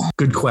acceptable?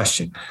 Good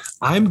question.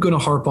 I'm going to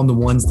harp on the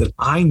ones that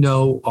I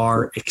know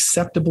are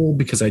acceptable,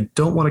 because I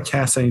don't want to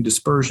cast any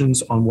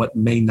dispersions on what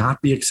may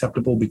not be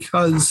acceptable,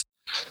 because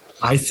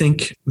I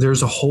think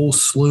there's a whole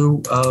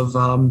slew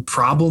of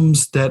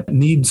problems that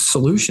need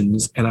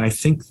solutions. And I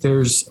think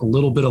there's a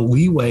little bit of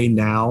leeway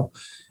now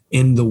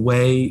in the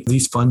way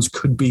these funds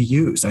could be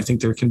used. I think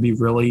there can be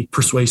really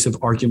persuasive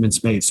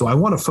arguments made. So I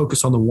want to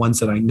focus on the ones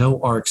that I know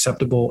are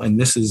acceptable. And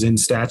this is in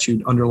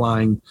statute,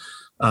 underlying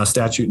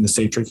statute in the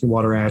Safe Drinking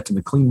Water Act and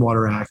the Clean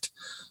Water Act.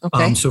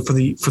 Okay. So for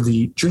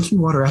the drinking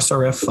water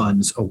SRF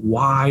funds, a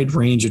wide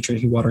range of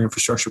drinking water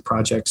infrastructure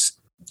projects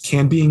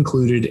can be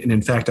included. And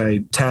in fact,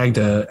 I tagged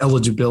a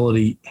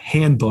eligibility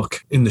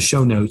handbook in the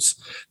show notes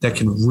that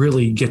can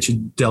really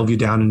delve you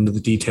down into the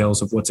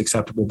details of what's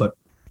acceptable. But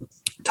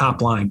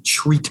top line: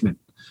 treatment,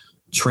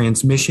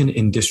 transmission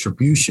and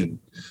distribution,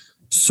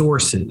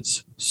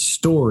 sources,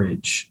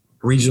 storage,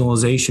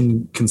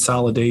 regionalization,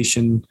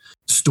 consolidation,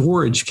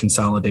 storage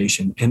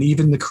consolidation, and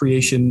even the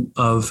creation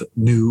of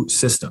new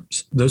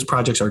systems. Those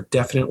projects are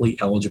definitely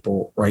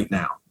eligible right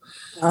now.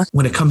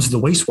 When it comes to the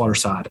wastewater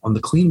side, on the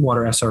clean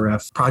water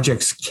SRF,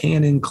 projects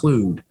can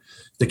include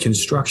the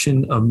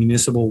construction of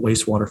municipal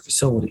wastewater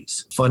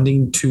facilities,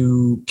 funding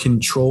to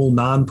control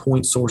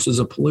non-point sources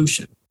of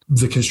pollution,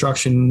 the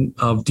construction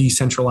of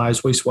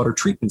decentralized wastewater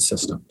treatment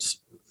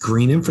systems,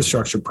 green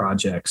infrastructure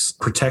projects,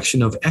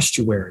 protection of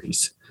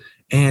estuaries,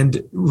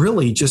 and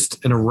really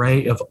just an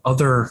array of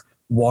other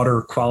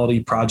water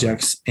quality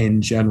projects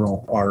in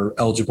general are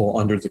eligible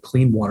under the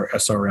Clean Water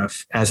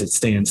SRF as it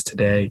stands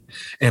today.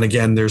 And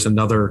again, there's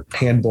another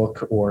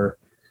handbook or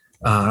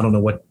I don't know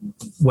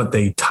what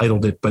they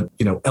titled it, but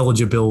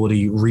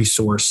eligibility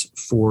resource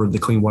for the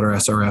Clean Water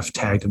SRF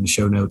tagged in the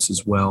show notes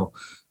as well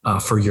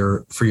for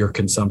your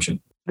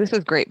consumption. This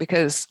is great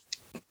because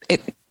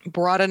it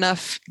broad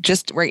enough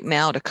just right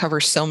now to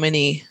cover so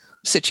many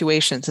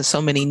situations and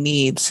so many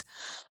needs.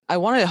 I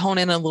wanted to hone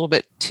in a little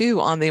bit too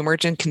on the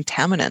emerging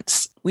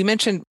contaminants. We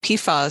mentioned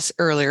PFAS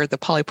earlier, the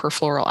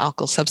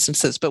polyperfluoroalkyl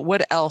substances, but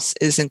what else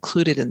is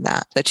included in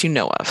that you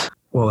know of?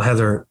 Well,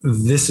 Heather,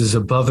 this is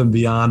above and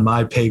beyond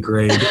my pay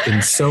grade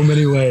in so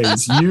many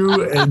ways.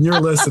 You and your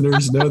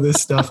listeners know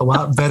this stuff a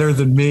lot better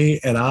than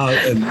me, and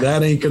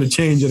that ain't going to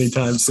change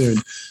anytime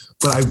soon.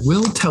 But I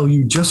will tell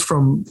you, just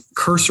from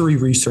cursory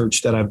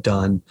research that I've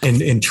done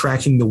and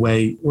tracking the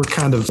way we're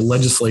kind of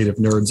legislative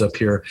nerds up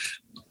here,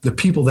 the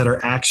people that are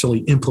actually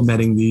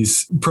implementing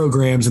these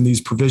programs and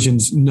these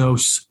provisions know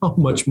so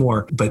much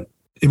more. But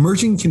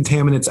emerging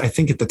contaminants, I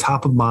think at the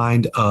top of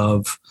mind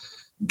of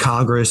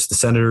Congress, the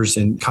senators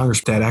in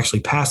Congress that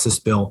actually passed this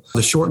bill,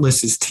 the short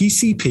list is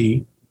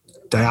TCP,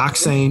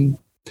 dioxane,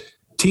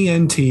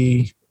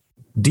 TNT,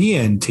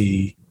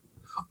 DNT,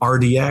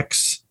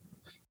 RDX,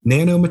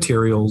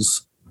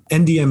 nanomaterials,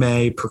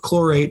 NDMA,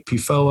 perchlorate,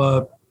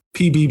 PFOA,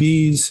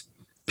 PBBs,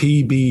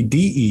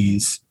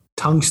 PBDEs,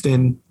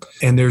 tungsten,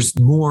 and there's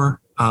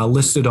more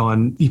listed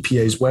on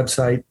EPA's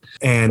website.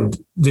 And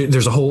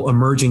there's a whole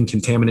emerging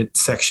contaminant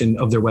section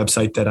of their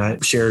website that I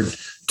shared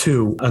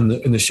too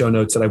in the show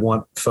notes that I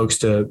want folks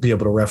to be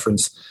able to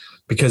reference.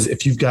 Because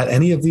if you've got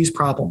any of these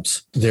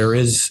problems, there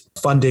is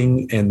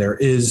funding and there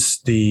is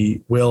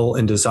the will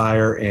and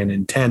desire and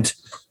intent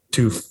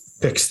to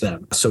fix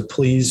them. So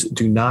please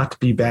do not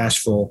be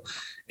bashful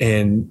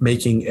in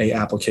making an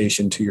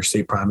application to your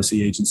state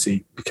primacy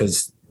agency,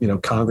 because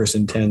Congress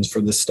intends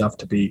for this stuff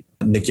to be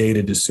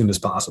negated as soon as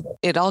possible.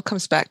 It all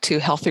comes back to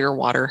healthier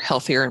water,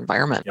 healthier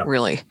environment,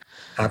 really.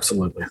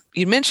 Absolutely.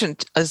 You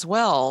mentioned as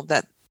well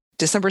that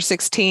December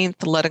 16th,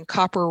 the lead and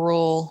copper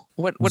rule.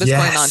 What is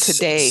going on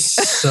today?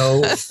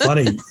 So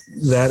funny.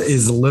 That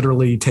is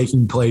literally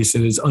taking place.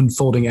 It is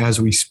unfolding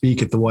as we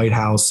speak at the White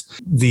House.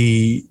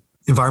 The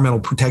Environmental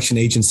Protection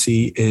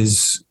Agency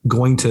is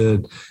going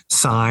to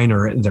sign,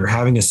 or they're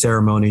having a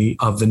ceremony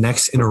of the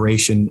next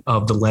iteration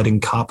of the lead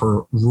and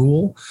copper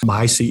rule.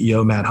 My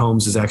CEO, Matt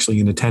Holmes, is actually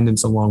in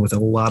attendance along with a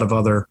lot of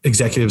other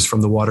executives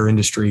from the water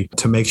industry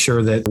to make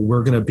sure that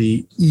we're going to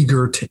be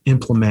eager to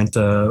implement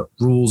the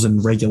rules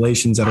and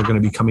regulations that are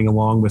going to be coming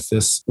along with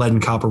this lead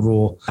and copper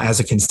rule.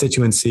 As a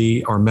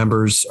constituency, our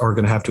members are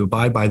going to have to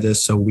abide by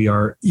this. So we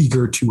are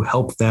eager to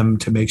help them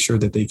to make sure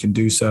that they can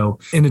do so.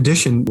 In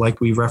addition, like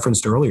we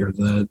referenced earlier,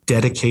 the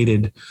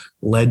dedicated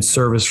lead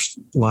service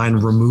line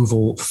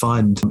removal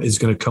fund is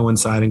going to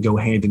coincide and go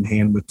hand in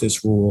hand with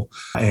this rule.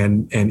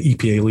 And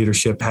EPA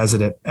leadership has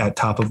it at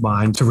top of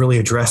mind to really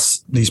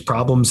address these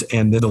problems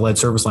and the lead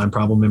service line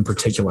problem in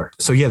particular.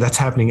 So yeah, that's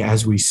happening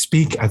as we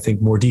speak. I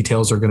think more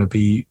details are going to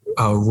be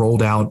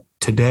rolled out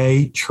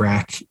today.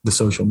 Track the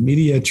social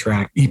media,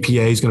 track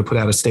EPA is going to put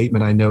out a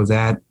statement. I know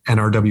that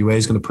NRWA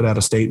is going to put out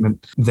a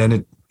statement.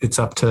 Then it's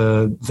up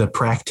to the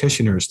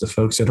practitioners, the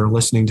folks that are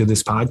listening to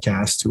this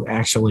podcast, to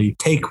actually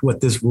take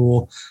what this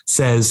rule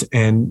says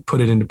and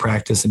put it into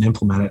practice and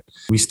implement it.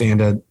 We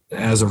stand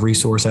as a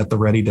resource at the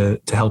ready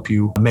to help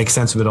you make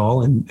sense of it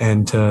all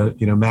and to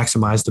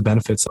maximize the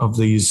benefits of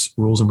these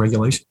rules and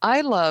regulations.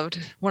 I loved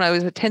when I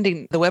was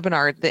attending the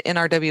webinar the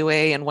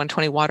NRWA and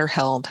 120 Water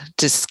held to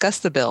discuss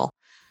the bill,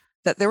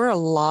 that there were a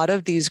lot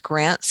of these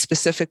grants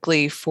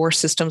specifically for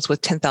systems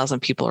with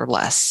 10,000 people or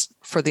less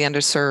for the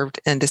underserved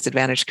and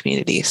disadvantaged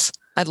communities.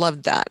 I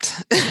loved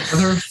that.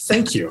 Heather,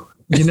 thank you.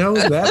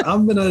 That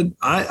I'm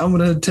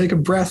gonna take a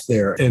breath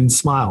there and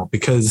smile,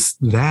 because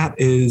that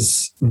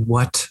is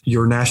what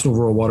your National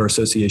Rural Water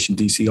Association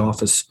DC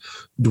office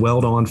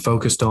dwelled on,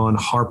 focused on,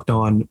 harped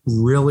on,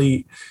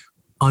 really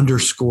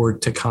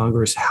underscored to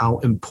Congress how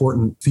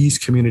important these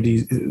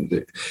communities.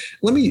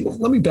 Let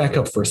me back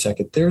up for a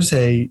second. There's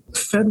a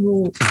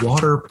federal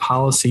water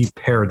policy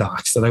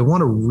paradox that I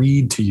want to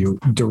read to you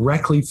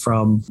directly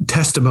from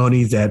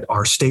testimony that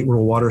our state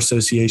rural water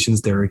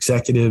associations, their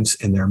executives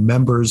and their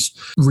members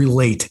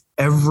relate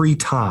every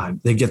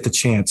time they get the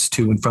chance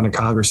to in front of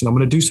Congress. And I'm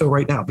going to do so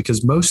right now,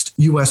 because most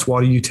U.S.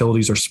 water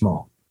utilities are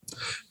small.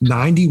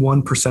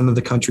 91% of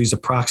the country's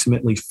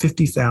approximately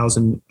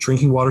 50,000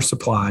 drinking water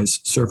supplies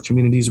serve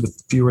communities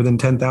with fewer than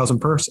 10,000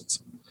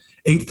 persons.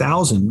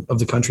 8,000 of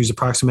the country's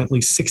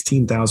approximately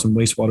 16,000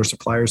 wastewater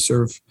suppliers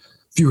serve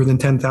fewer than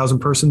 10,000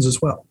 persons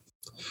as well.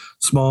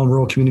 Small and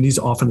rural communities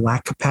often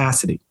lack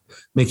capacity,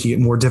 making it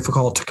more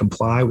difficult to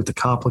comply with the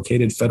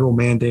complicated federal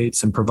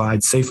mandates and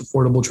provide safe,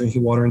 affordable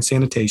drinking water and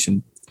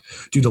sanitation.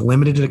 due to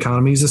limited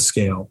economies of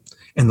scale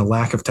and the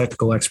lack of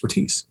technical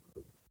expertise.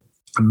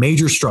 A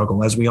major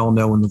struggle, as we all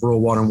know, in the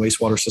rural water and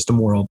wastewater system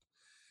world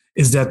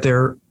is that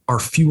there are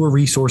fewer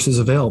resources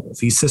available.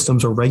 These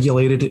systems are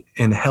regulated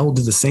and held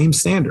to the same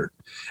standard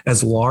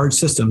as large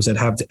systems that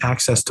have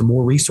access to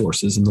more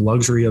resources and the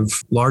luxury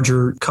of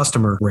larger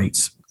customer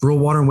rates. Rural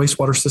water and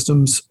wastewater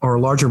systems are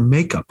a larger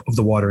makeup of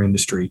the water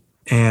industry.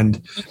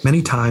 And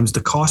many times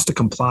the cost to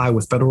comply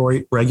with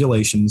federal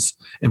regulations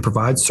and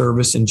provide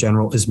service in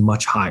general is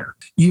much higher.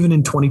 Even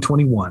in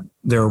 2021,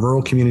 there are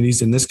rural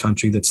communities in this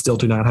country that still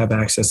do not have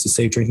access to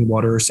safe drinking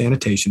water or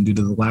sanitation due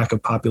to the lack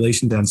of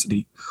population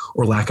density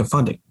or lack of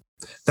funding.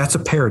 That's a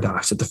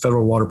paradox at the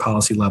federal water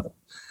policy level.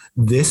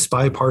 This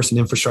bipartisan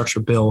infrastructure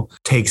bill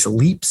takes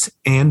leaps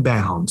and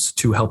bounds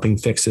to helping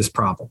fix this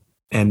problem.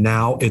 And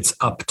now it's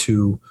up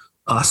to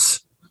us,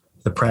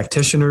 the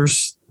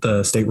practitioners,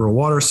 the state rural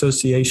water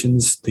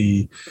associations,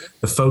 the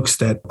folks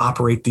that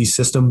operate these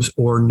systems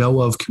or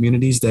know of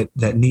communities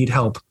that need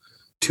help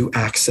to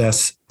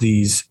access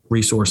these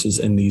resources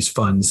and these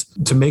funds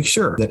to make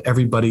sure that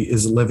everybody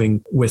is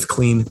living with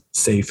clean,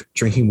 safe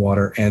drinking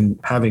water and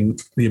having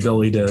the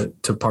ability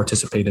to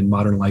participate in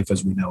modern life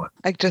as we know it.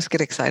 I just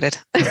get excited.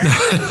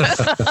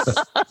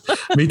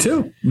 Me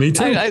too.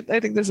 I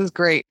think this is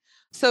great.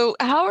 So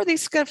how are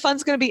these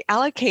funds going to be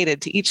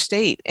allocated to each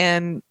state,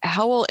 and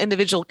how will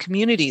individual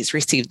communities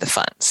receive the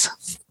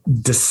funds?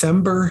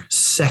 December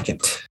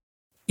 2nd,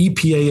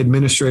 EPA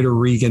Administrator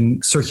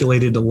Regan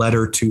circulated a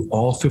letter to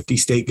all 50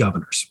 state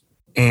governors.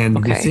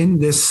 And within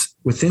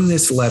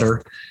this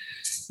letter,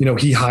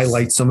 he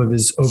highlights some of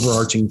his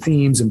overarching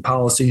themes and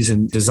policies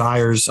and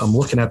desires. I'm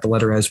looking at the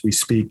letter as we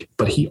speak,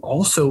 but he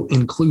also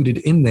included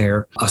in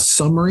there a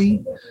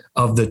summary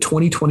of the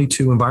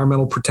 2022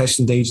 Environmental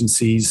Protection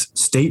Agency's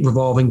state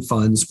revolving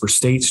funds for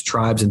states,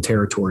 tribes, and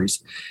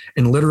territories.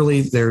 And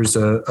literally there's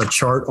a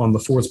chart on the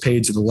fourth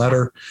page of the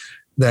letter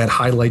that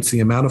highlights the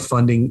amount of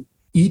funding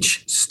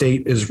each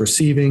state is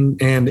receiving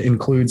and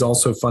includes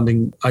also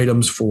funding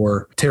items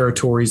for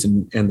territories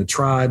and the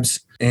tribes.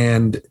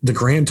 And the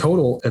grand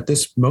total at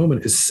this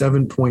moment is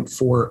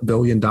 $7.4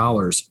 billion.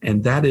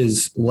 And that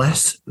is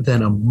less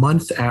than a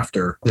month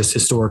after this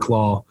historic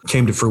law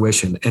came to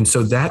fruition. And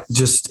so that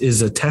just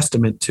is a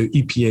testament to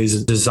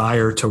EPA's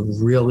desire to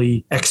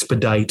really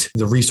expedite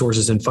the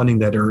resources and funding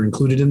that are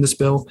included in this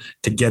bill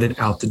to get it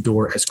out the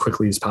door as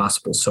quickly as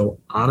possible. So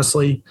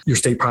honestly, your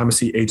state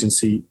primacy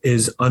agency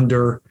is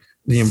under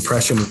the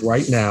impression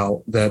right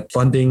now that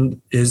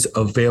funding is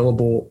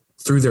available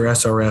through their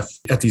SRF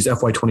at these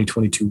FY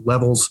 2022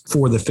 levels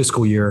for the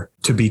fiscal year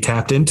to be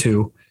tapped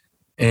into.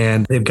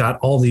 And they've got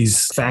all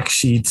these fact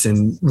sheets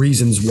and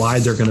reasons why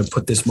they're going to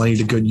put this money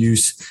to good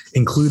use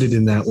included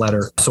in that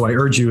letter. So I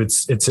urge you,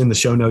 it's in the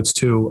show notes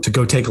too, to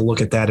go take a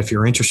look at that if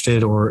you're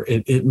interested, or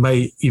it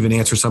might even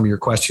answer some of your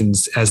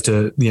questions as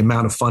to the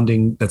amount of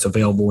funding that's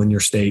available in your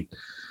state.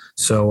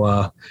 So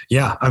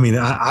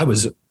I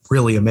was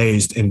really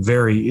amazed and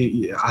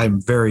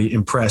I'm very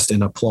impressed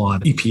and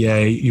applaud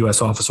EPA, U.S.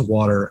 Office of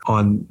Water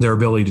on their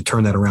ability to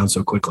turn that around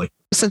so quickly.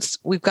 Since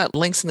we've got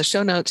links in the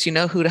show notes, you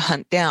know who to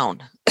hunt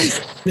down.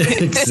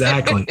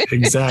 Exactly.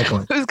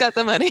 Who's got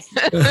the money?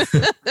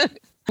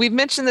 We've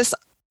mentioned this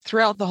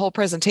throughout the whole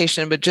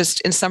presentation, but just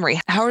in summary,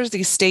 how are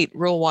these state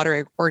rural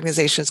water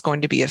organizations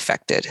going to be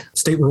affected?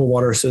 State rural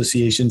water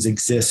associations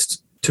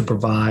exist to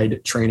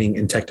provide training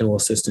and technical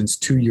assistance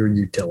to your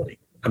utility.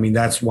 I mean,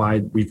 that's why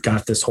we've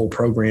got this whole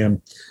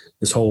program.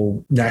 This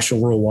whole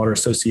National Rural Water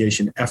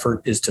Association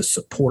effort is to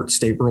support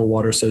state rural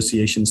water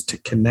associations to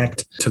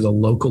connect to the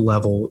local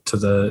level, to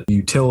the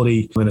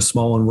utility in a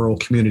small and rural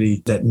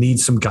community that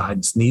needs some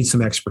guidance, needs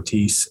some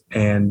expertise.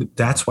 And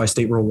that's why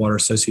state rural water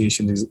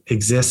associations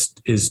exist,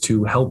 is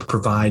to help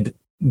provide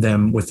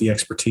them with the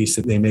expertise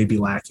that they may be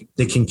lacking.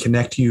 They can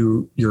connect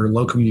your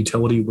local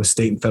utility with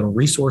state and federal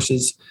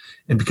resources.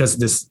 And because of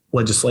this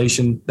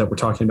legislation that we're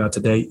talking about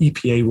today,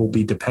 EPA will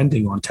be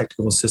depending on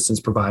technical assistance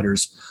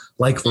providers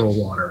like Rural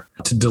Water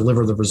to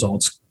deliver the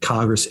results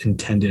Congress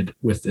intended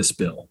with this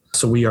bill.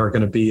 So we are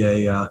going to be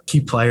a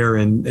key player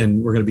and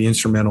we're going to be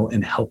instrumental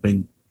in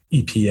helping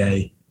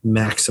EPA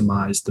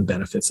maximize the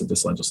benefits of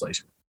this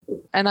legislation.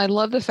 And I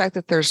love the fact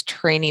that there's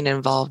training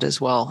involved as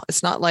well.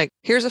 It's not like,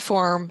 here's a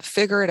form,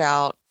 figure it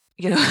out,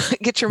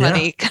 get your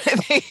money kind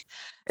of thing.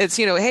 It's,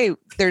 hey,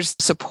 there's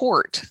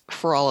support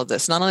for all of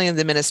this, not only on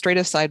the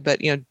administrative side, but,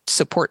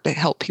 support to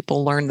help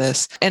people learn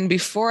this. And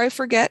before I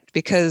forget,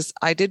 because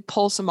I did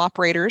poll some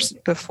operators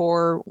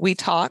before we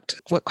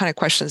talked, what kind of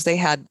questions they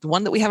had. The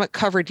one that we haven't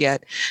covered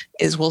yet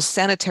is, will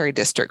sanitary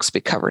districts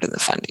be covered in the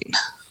funding?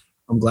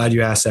 I'm glad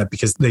you asked that,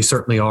 because they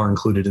certainly are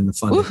included in the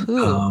funding.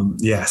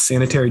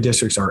 Sanitary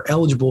districts are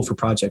eligible for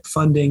project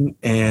funding.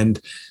 And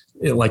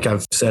like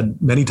I've said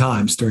many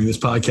times during this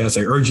podcast,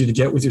 I urge you to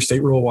get with your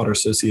state rural water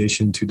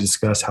association to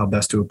discuss how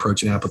best to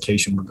approach an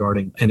application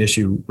regarding an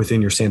issue within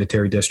your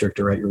sanitary district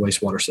or at your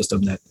wastewater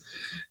system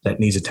that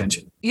needs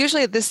attention.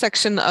 Usually at this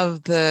section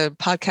of the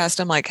podcast,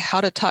 I'm like,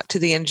 how to talk to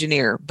the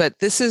engineer. But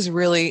this is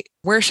really,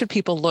 where should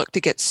people look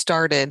to get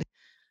started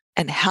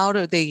and how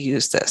do they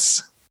use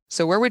this?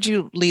 So where would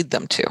you lead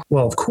them to?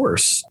 Well, of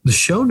course, the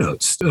show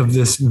notes of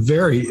this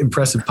very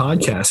impressive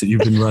podcast that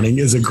you've been running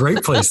is a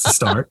great place to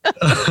start,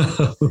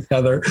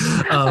 Heather.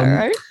 All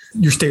right.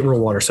 Your State Rural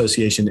Water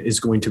Association is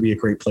going to be a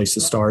great place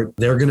to start.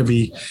 They're going to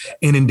be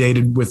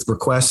inundated with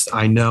requests,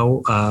 I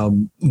know,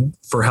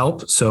 for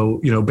help. So,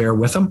 bear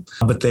with them.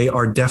 But they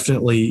are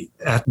definitely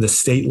at the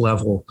state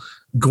level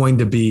going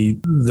to be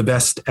the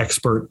best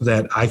expert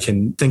that I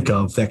can think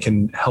of that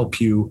can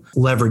help you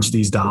leverage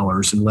these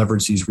dollars and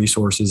leverage these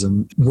resources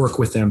and work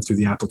with them through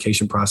the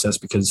application process,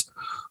 because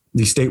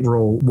the State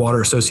Rural Water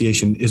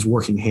Association is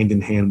working hand in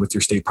hand with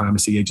your state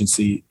primacy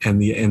agency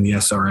and the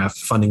SRF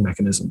funding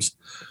mechanisms.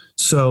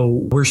 So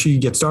where should you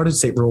get started?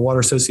 State Rural Water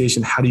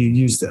Association, how do you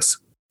use this?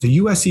 The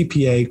US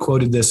EPA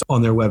quoted this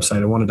on their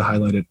website. I wanted to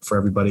highlight it for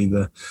everybody.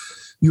 The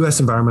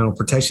U.S. Environmental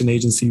Protection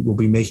Agency will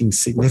be making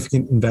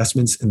significant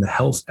investments in the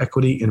health,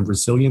 equity, and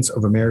resilience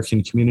of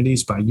American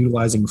communities by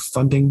utilizing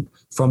funding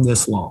from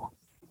this law.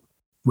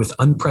 With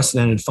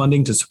unprecedented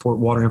funding to support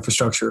water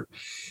infrastructure,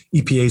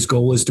 EPA's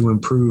goal is to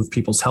improve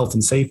people's health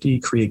and safety,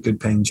 create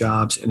good-paying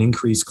jobs, and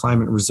increase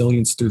climate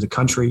resilience through the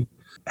country.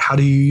 How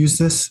do you use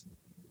this?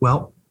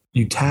 Well,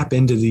 you tap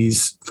into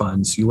these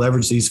funds, you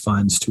leverage these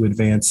funds to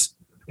advance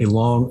a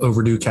long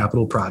overdue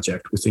capital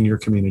project within your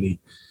community.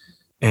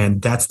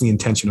 And that's the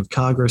intention of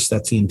Congress.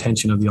 That's the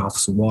intention of the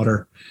Office of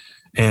Water.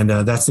 And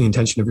that's the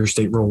intention of your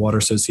State Rural Water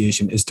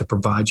Association, is to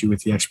provide you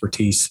with the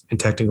expertise and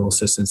technical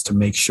assistance to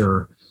make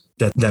sure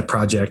that that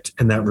project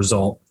and that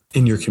result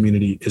in your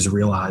community is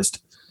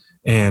realized.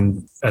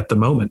 And at the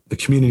moment, the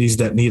communities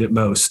that need it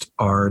most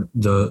are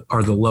the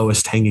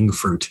lowest hanging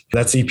fruit.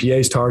 That's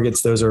EPA's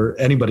targets. Those are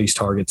anybody's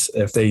targets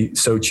if they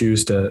so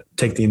choose to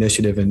take the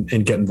initiative and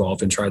get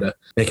involved and try to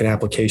make an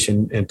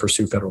application and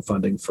pursue federal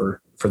funding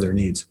for their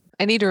needs.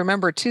 I need to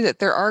remember, too, that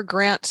there are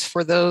grants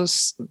for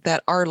those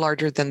that are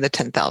larger than the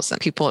 10,000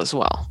 people as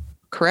well,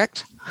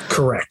 correct?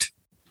 Correct.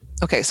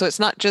 Okay, so it's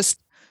not just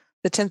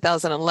the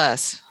 10,000 and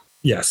less.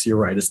 Yes, you're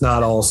right. It's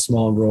not all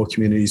small and rural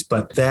communities,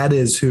 but that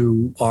is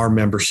who our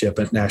membership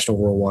at National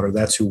Rural Water,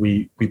 that's who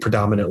we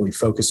predominantly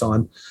focus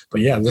on. But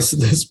yeah,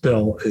 this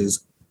bill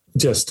is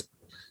just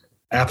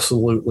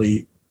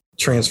absolutely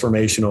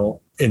transformational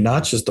in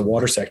not just the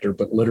water sector,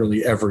 but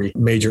literally every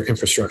major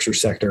infrastructure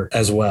sector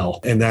as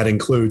well. And that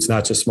includes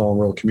not just small and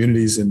rural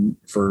communities and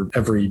for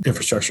every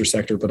infrastructure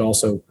sector, but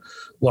also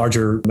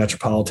larger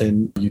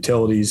metropolitan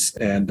utilities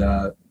and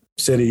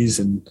cities.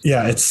 And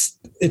yeah,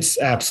 it's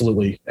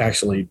absolutely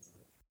actually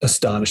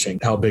astonishing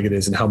how big it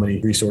is and how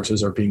many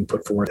resources are being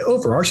put forward.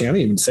 Overarching, I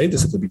didn't even say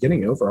this at the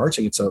beginning,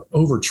 overarching, it's a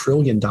over $1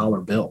 trillion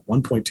bill,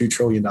 $1.2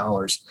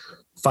 trillion.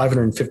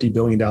 $550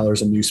 billion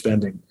in new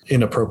spending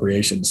in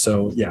appropriations.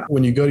 So yeah,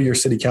 when you go to your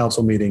city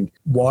council meeting,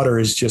 water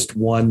is just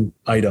one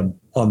item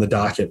on the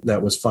docket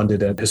that was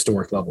funded at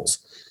historic levels.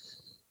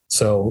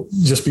 So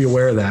just be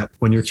aware of that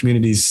when your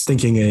community's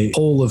thinking a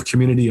whole of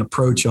community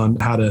approach on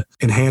how to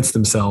enhance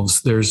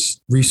themselves, there's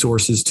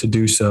resources to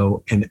do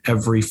so in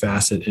every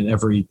facet, in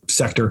every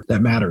sector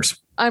that matters.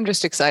 I'm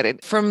just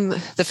excited. From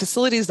the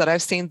facilities that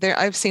I've seen there,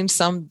 I've seen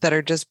some that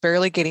are just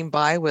barely getting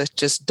by with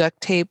just duct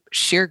tape,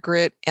 sheer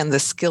grit, and the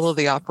skill of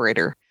the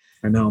operator.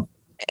 I know.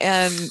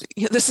 And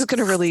this is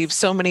going to relieve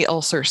so many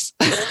ulcers.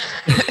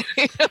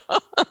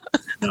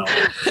 No,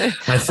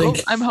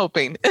 I'm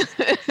hoping.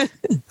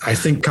 I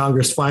think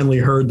Congress finally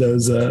heard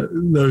those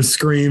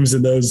screams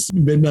and those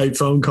midnight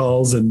phone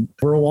calls. And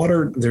rural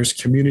water, there's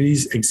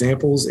communities,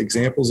 examples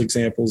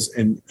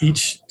in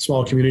each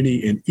small community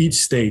in each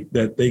state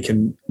that they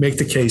can make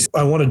the case.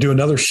 I want to do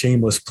another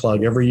shameless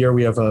plug. Every year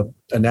we have a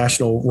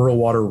national rural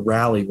water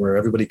rally where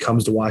everybody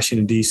comes to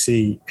Washington,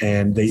 D.C.,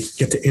 and they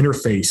get to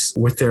interface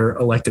with their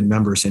elected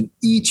members. And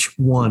each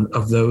one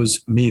of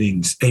those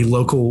meetings, a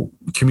local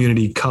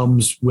community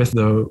comes with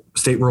the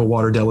state rural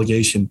water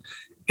delegation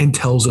and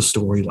tells a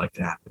story like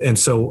that. And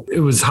so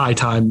it was high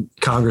time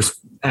Congress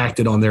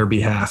acted on their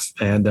behalf.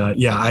 And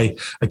I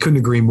couldn't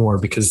agree more,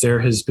 because there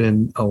has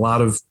been a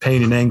lot of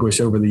pain and anguish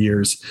over the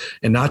years,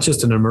 and not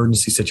just in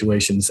emergency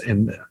situations.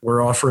 And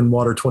we're offering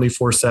water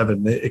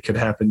 24/7. It could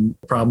happen.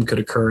 A problem could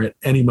occur at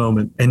any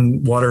moment.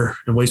 And water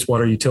and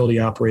wastewater utility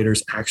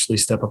operators actually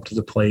step up to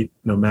the plate,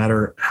 no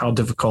matter how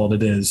difficult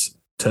it is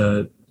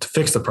to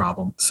fix the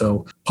problem.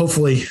 So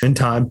hopefully in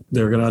time,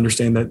 they're going to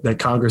understand that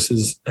Congress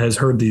has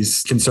heard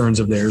these concerns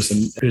of theirs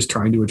and is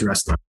trying to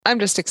address them. I'm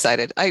just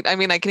excited. I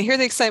mean, I can hear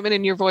the excitement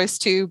in your voice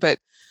too, but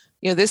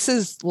this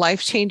is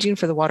life-changing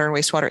for the water and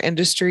wastewater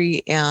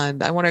industry.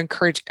 And I want to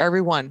encourage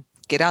everyone,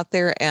 get out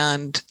there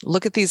and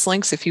look at these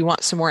links. If you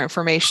want some more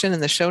information in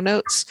the show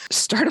notes,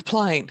 start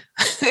applying,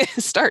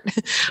 start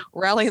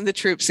rallying the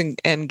troops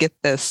and get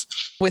this.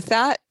 With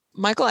that,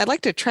 Michael, I'd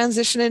like to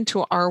transition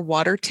into our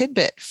water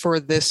tidbit for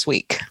this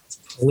week.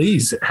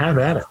 Please have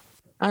at it.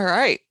 All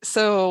right.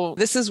 So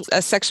this is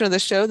a section of the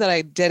show that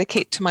I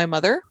dedicate to my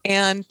mother.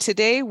 And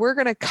today we're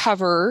going to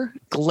cover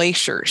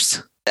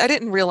glaciers. I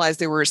didn't realize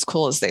they were as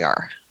cool as they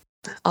are.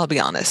 I'll be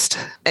honest.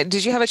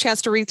 Did you have a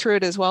chance to read through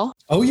it as well?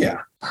 Oh,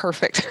 yeah.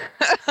 Perfect.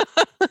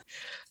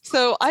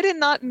 So I did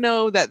not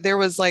know that there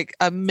was like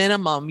a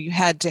minimum you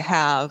had to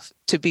have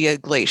to be a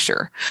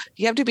glacier.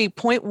 You have to be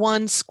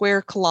 0.1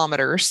 square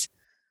kilometers,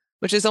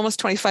 which is almost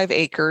 25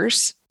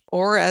 acres.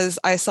 Or as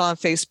I saw on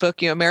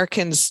Facebook,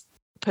 Americans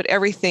put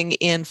everything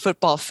in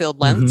football field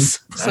lengths.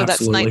 Mm-hmm. So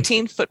that's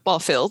 19 football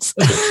fields.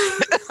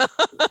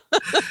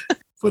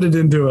 Put it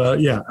into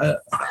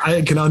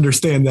I can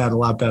understand that a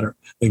lot better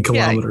than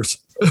kilometers.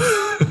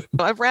 Yeah.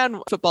 I've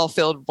ran football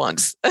field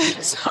once,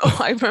 so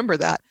I remember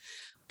that.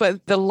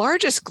 But the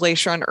largest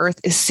glacier on Earth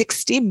is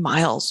 60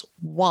 miles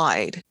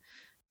wide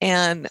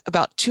and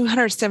about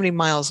 270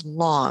 miles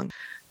long.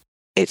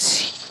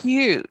 It's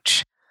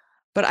huge.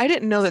 But I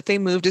didn't know that they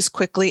moved as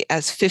quickly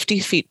as 50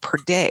 feet per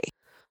day.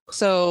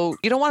 So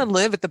you don't want to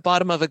live at the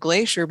bottom of a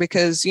glacier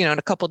because, in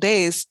a couple of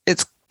days,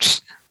 it's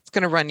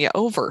going to run you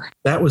over.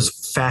 That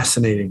was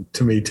fascinating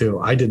to me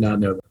too. I did not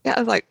know that. Yeah, I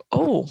was like,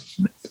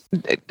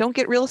 don't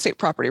get real estate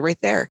property right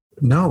there.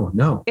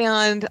 No.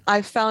 And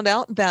I found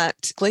out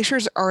that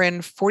glaciers are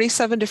in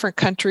 47 different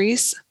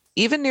countries,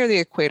 even near the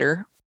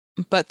equator,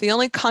 but the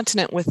only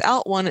continent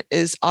without one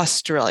is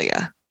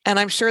Australia. And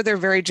I'm sure they're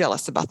very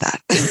jealous about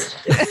that.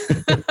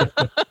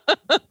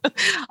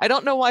 I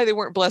don't know why they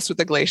weren't blessed with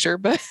a glacier,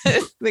 but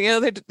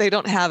they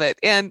don't have it.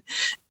 And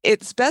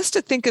it's best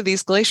to think of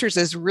these glaciers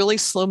as really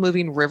slow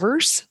moving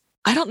rivers.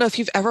 I don't know if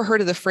you've ever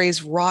heard of the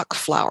phrase rock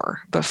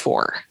flower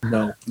before.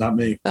 No, not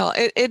me. Well,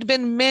 it'd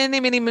been many,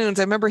 many moons.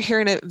 I remember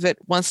hearing it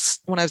once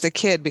when I was a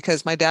kid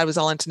because my dad was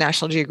all into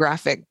National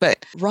Geographic.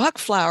 But rock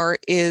flower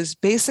is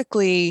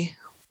basically,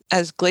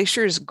 as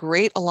glaciers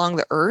grate along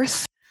the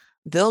earth,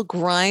 they'll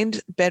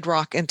grind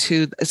bedrock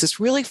into this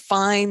really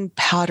fine,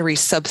 powdery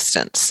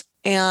substance.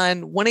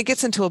 And when it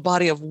gets into a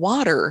body of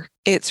water,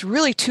 it's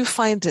really too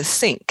fine to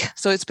sink.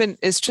 So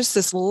it's just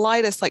this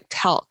lightest like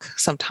talc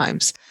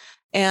sometimes.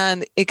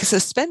 And it gets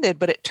suspended,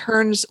 but it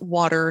turns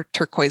water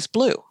turquoise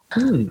blue.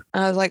 And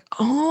I was like,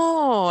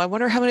 I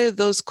wonder how many of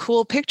those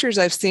cool pictures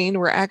I've seen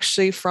were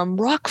actually from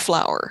rock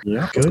flower.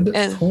 Yeah, good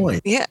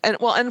point. Yeah. And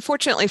well,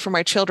 unfortunately for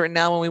my children,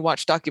 now when we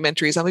watch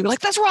documentaries, I'll be like,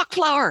 that's rock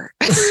flower.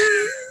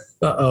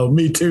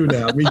 Me too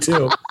now. Me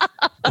too.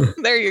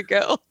 There you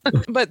go.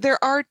 But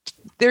there are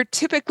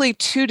typically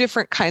two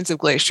different kinds of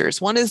glaciers.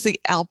 One is the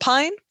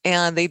alpine,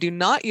 and they do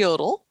not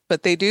yodel,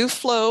 but they do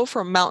flow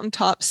from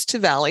mountaintops to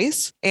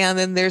valleys. And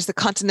then there's the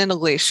continental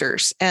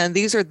glaciers. And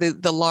these are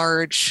the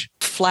large,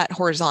 flat,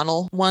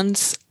 horizontal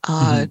ones.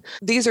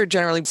 These are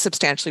generally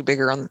substantially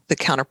bigger on the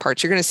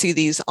counterparts. You're going to see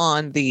these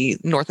on the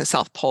North and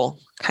South Pole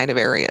kind of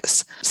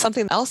areas.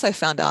 Something else I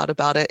found out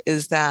about it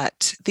is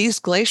that these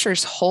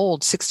glaciers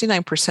hold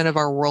 69% of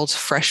our world's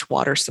fresh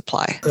water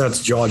supply.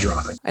 That's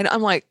jaw-dropping. And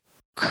I'm like,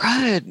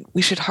 crud,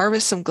 we should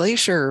harvest some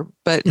glacier,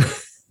 but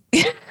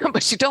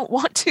but you don't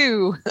want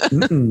to.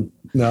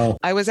 No.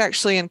 I was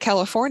actually in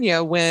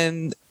California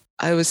when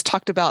I was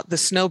talked about the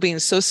snow being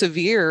so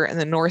severe in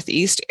the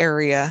Northeast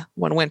area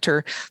one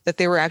winter that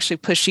they were actually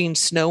pushing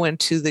snow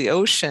into the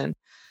ocean.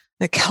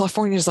 And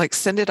California's like,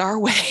 send it our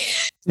way.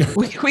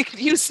 we could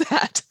use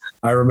that.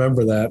 I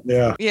remember that.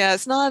 Yeah. Yeah.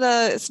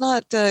 It's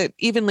not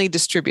evenly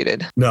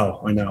distributed.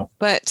 No, I know.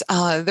 But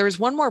there's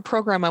one more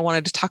program I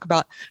wanted to talk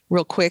about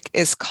real quick.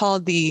 It's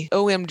called the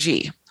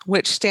OMG,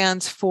 which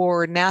stands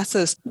for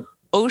NASA's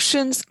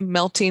Oceans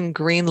Melting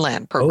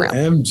Greenland program.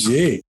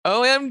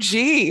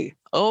 OMG.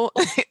 Oh,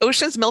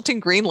 Oceans Melting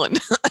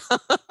Greenland.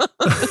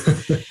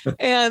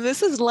 And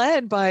this is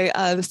led by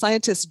the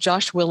scientist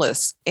Josh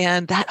Willis.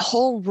 And that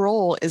whole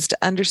role is to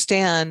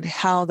understand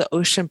how the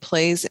ocean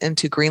plays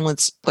into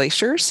Greenland's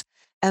glaciers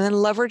and then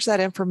leverage that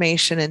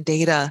information and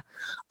data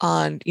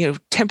on,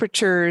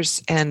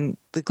 temperatures and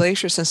the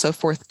glaciers and so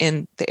forth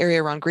in the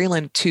area around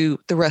Greenland to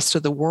the rest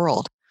of the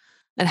world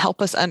and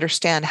help us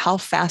understand how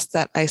fast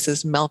that ice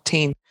is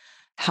melting,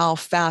 how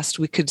fast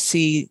we could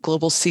see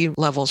global sea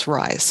levels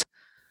rise.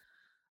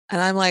 And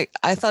I'm like,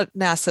 I thought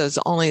NASA is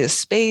only a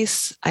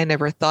space. I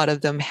never thought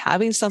of them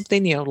having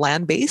something,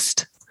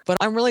 land-based. But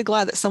I'm really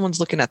glad that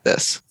someone's looking at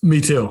this. Me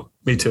too.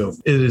 It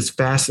is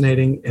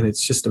fascinating. And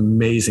it's just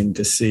amazing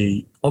to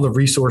see all the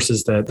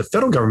resources that the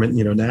federal government,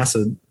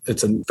 NASA,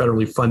 it's a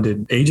federally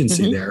funded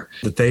agency there,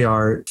 that they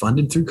are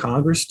funded through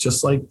Congress,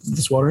 just like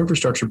this water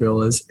infrastructure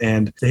bill is.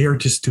 And they are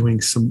just doing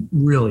some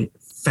really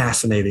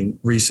fascinating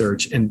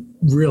research, and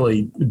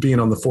really being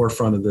on the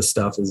forefront of this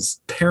stuff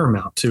is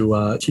paramount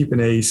to keeping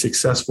a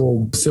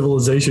successful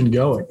civilization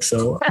going.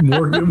 So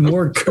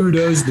more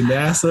kudos to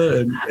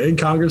NASA and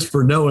Congress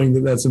for knowing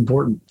that that's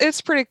important. It's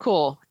pretty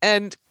cool.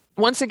 And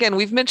once again,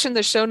 we've mentioned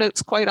the show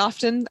notes quite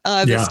often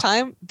this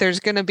time.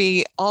 There's going to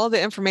be all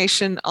the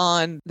information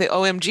on the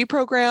OMG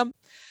program,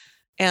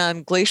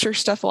 and glacier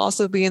stuff will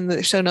also be in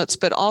the show notes,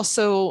 but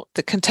also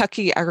the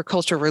Kentucky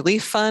Agriculture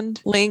Relief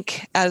Fund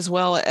link, as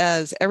well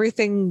as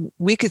everything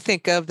we could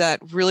think of that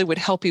really would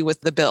help you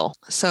with the bill.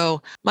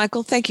 So,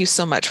 Michael, thank you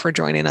so much for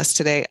joining us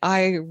today.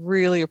 I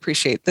really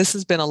appreciate it. This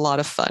has been a lot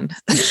of fun.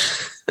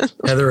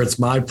 Heather, it's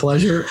my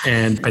pleasure.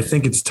 And I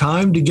think it's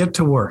time to get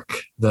to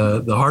work.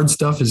 The hard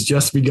stuff has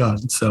just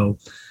begun. So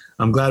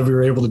I'm glad we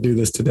were able to do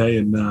this today,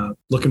 and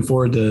looking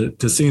forward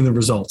to seeing the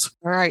results.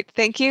 All right.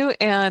 Thank you.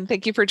 And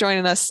thank you for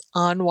joining us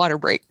on Water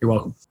Break. You're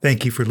welcome.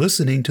 Thank you for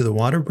listening to the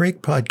Water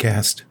Break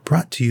podcast,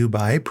 brought to you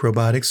by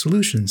Probiotic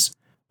Solutions.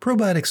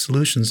 Probiotic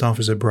Solutions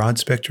offers a broad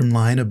spectrum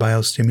line of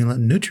biostimulant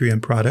and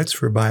nutrient products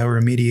for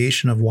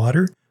bioremediation of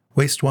water,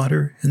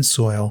 wastewater, and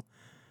soil.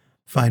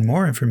 Find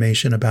more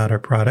information about our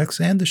products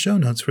and the show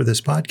notes for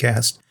this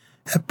podcast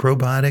at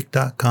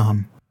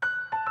probiotic.com.